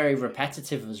it got very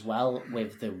repetitive as well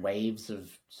with the waves of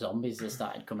zombies that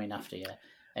started coming after you,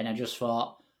 and I just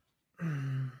thought,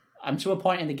 I'm to a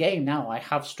point in the game now. I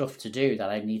have stuff to do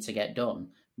that I need to get done,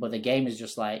 but the game is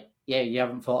just like, yeah, you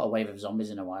haven't fought a wave of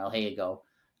zombies in a while. Here you go.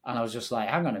 And I was just like,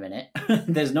 hang on a minute.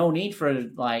 There's no need for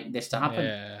like this to happen.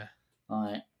 Yeah.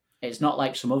 Like, it's not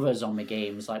like some other zombie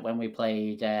games, like when we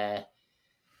played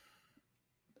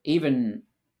even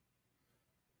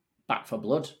Back 4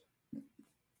 Blood.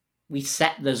 We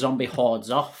set the zombie hordes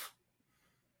off.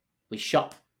 We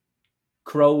shot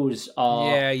crows,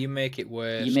 or you make it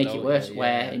worse. You make it worse. Yeah.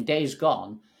 Where in Days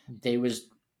Gone,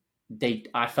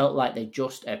 I felt like they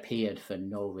just appeared for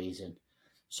no reason.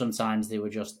 Sometimes they were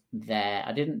just there.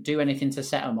 I didn't do anything to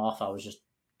set them off. I was just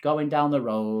going down the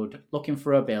road, looking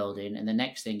for a building, and the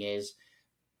next thing is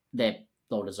they're a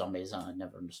load of zombies, and I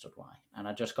never understood why. And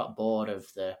I just got bored of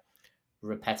the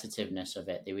repetitiveness of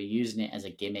it. They were using it as a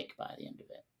gimmick by the end of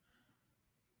it.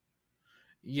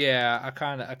 Yeah, I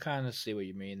kind of see what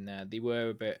you mean there. They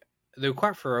were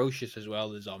quite ferocious as well,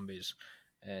 the zombies.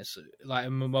 So, like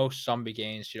in most zombie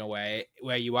games, you know, where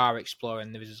you are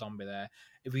exploring, there is a zombie there.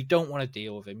 If you don't want to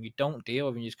deal with him, you don't deal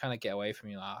with him. You just kind of get away from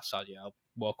him. Like, sod you, I'll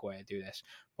walk away and do this.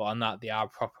 But on that, they are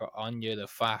proper on you. They're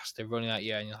fast. They're running at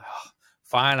you, and you're like, oh,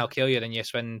 fine, I'll kill you. Then you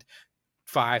spend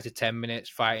 5 to 10 minutes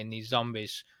fighting these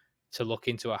zombies to look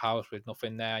into a house with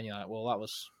nothing there, and you're like, well, that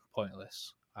was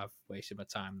pointless. I've wasted my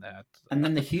time there. And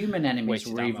then the human enemies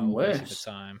were even worse. Wasted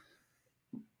the time.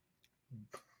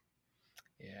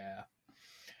 Yeah.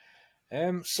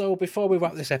 So before we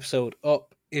wrap this episode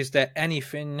up, is there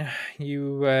anything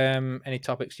any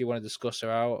topics you want to discuss or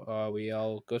are we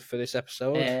all good for this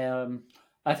episode?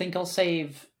 I think I'll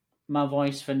save my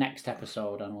voice for next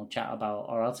episode, and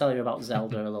I'll tell you about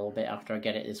Zelda a little bit after I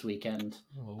get it this weekend.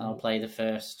 I'll play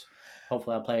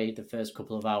hopefully I'll play the first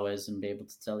couple of hours and be able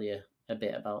to tell you a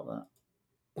bit about that.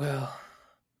 Well,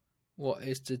 what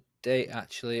is the date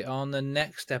actually on the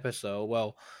next episode?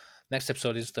 Well, next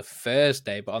episode is the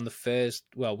Thursday, but on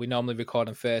the we normally record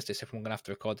on Thursday, so we're going to have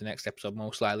to record the next episode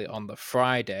most likely on the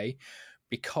Friday,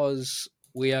 because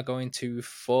we are going to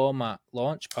format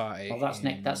launch party. Well,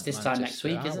 that's this time next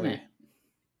week, isn't it?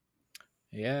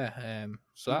 Yeah,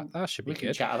 so that should be good. We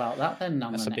can chat about that then.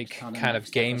 That's a big kind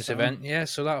of games event. Yeah,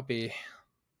 so that'll be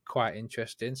quite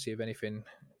interesting. See if anything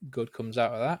good comes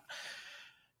out of that.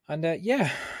 And yeah,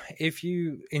 if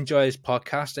you enjoy this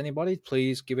podcast, anybody,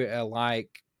 please give it a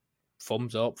like,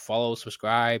 thumbs up, follow,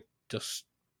 subscribe, just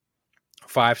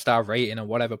 5-star rating on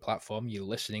whatever platform you're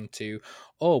listening to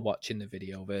or watching the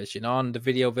video version on. The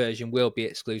video version will be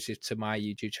exclusive to my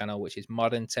YouTube channel, which is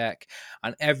ModNTech,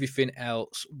 and everything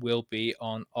else will be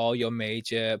on all your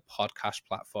major podcast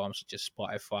platforms such as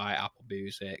Spotify, Apple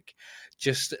Music,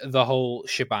 just the whole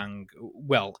shebang.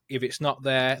 Well, if it's not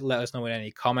there, let us know in any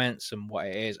comments and what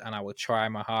it is, and I will try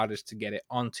my hardest to get it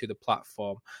onto the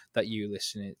platform that you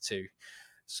listen to.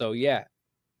 So yeah,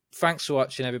 thanks for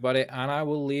watching, everybody, and I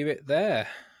will leave it there.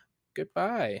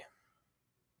 Goodbye.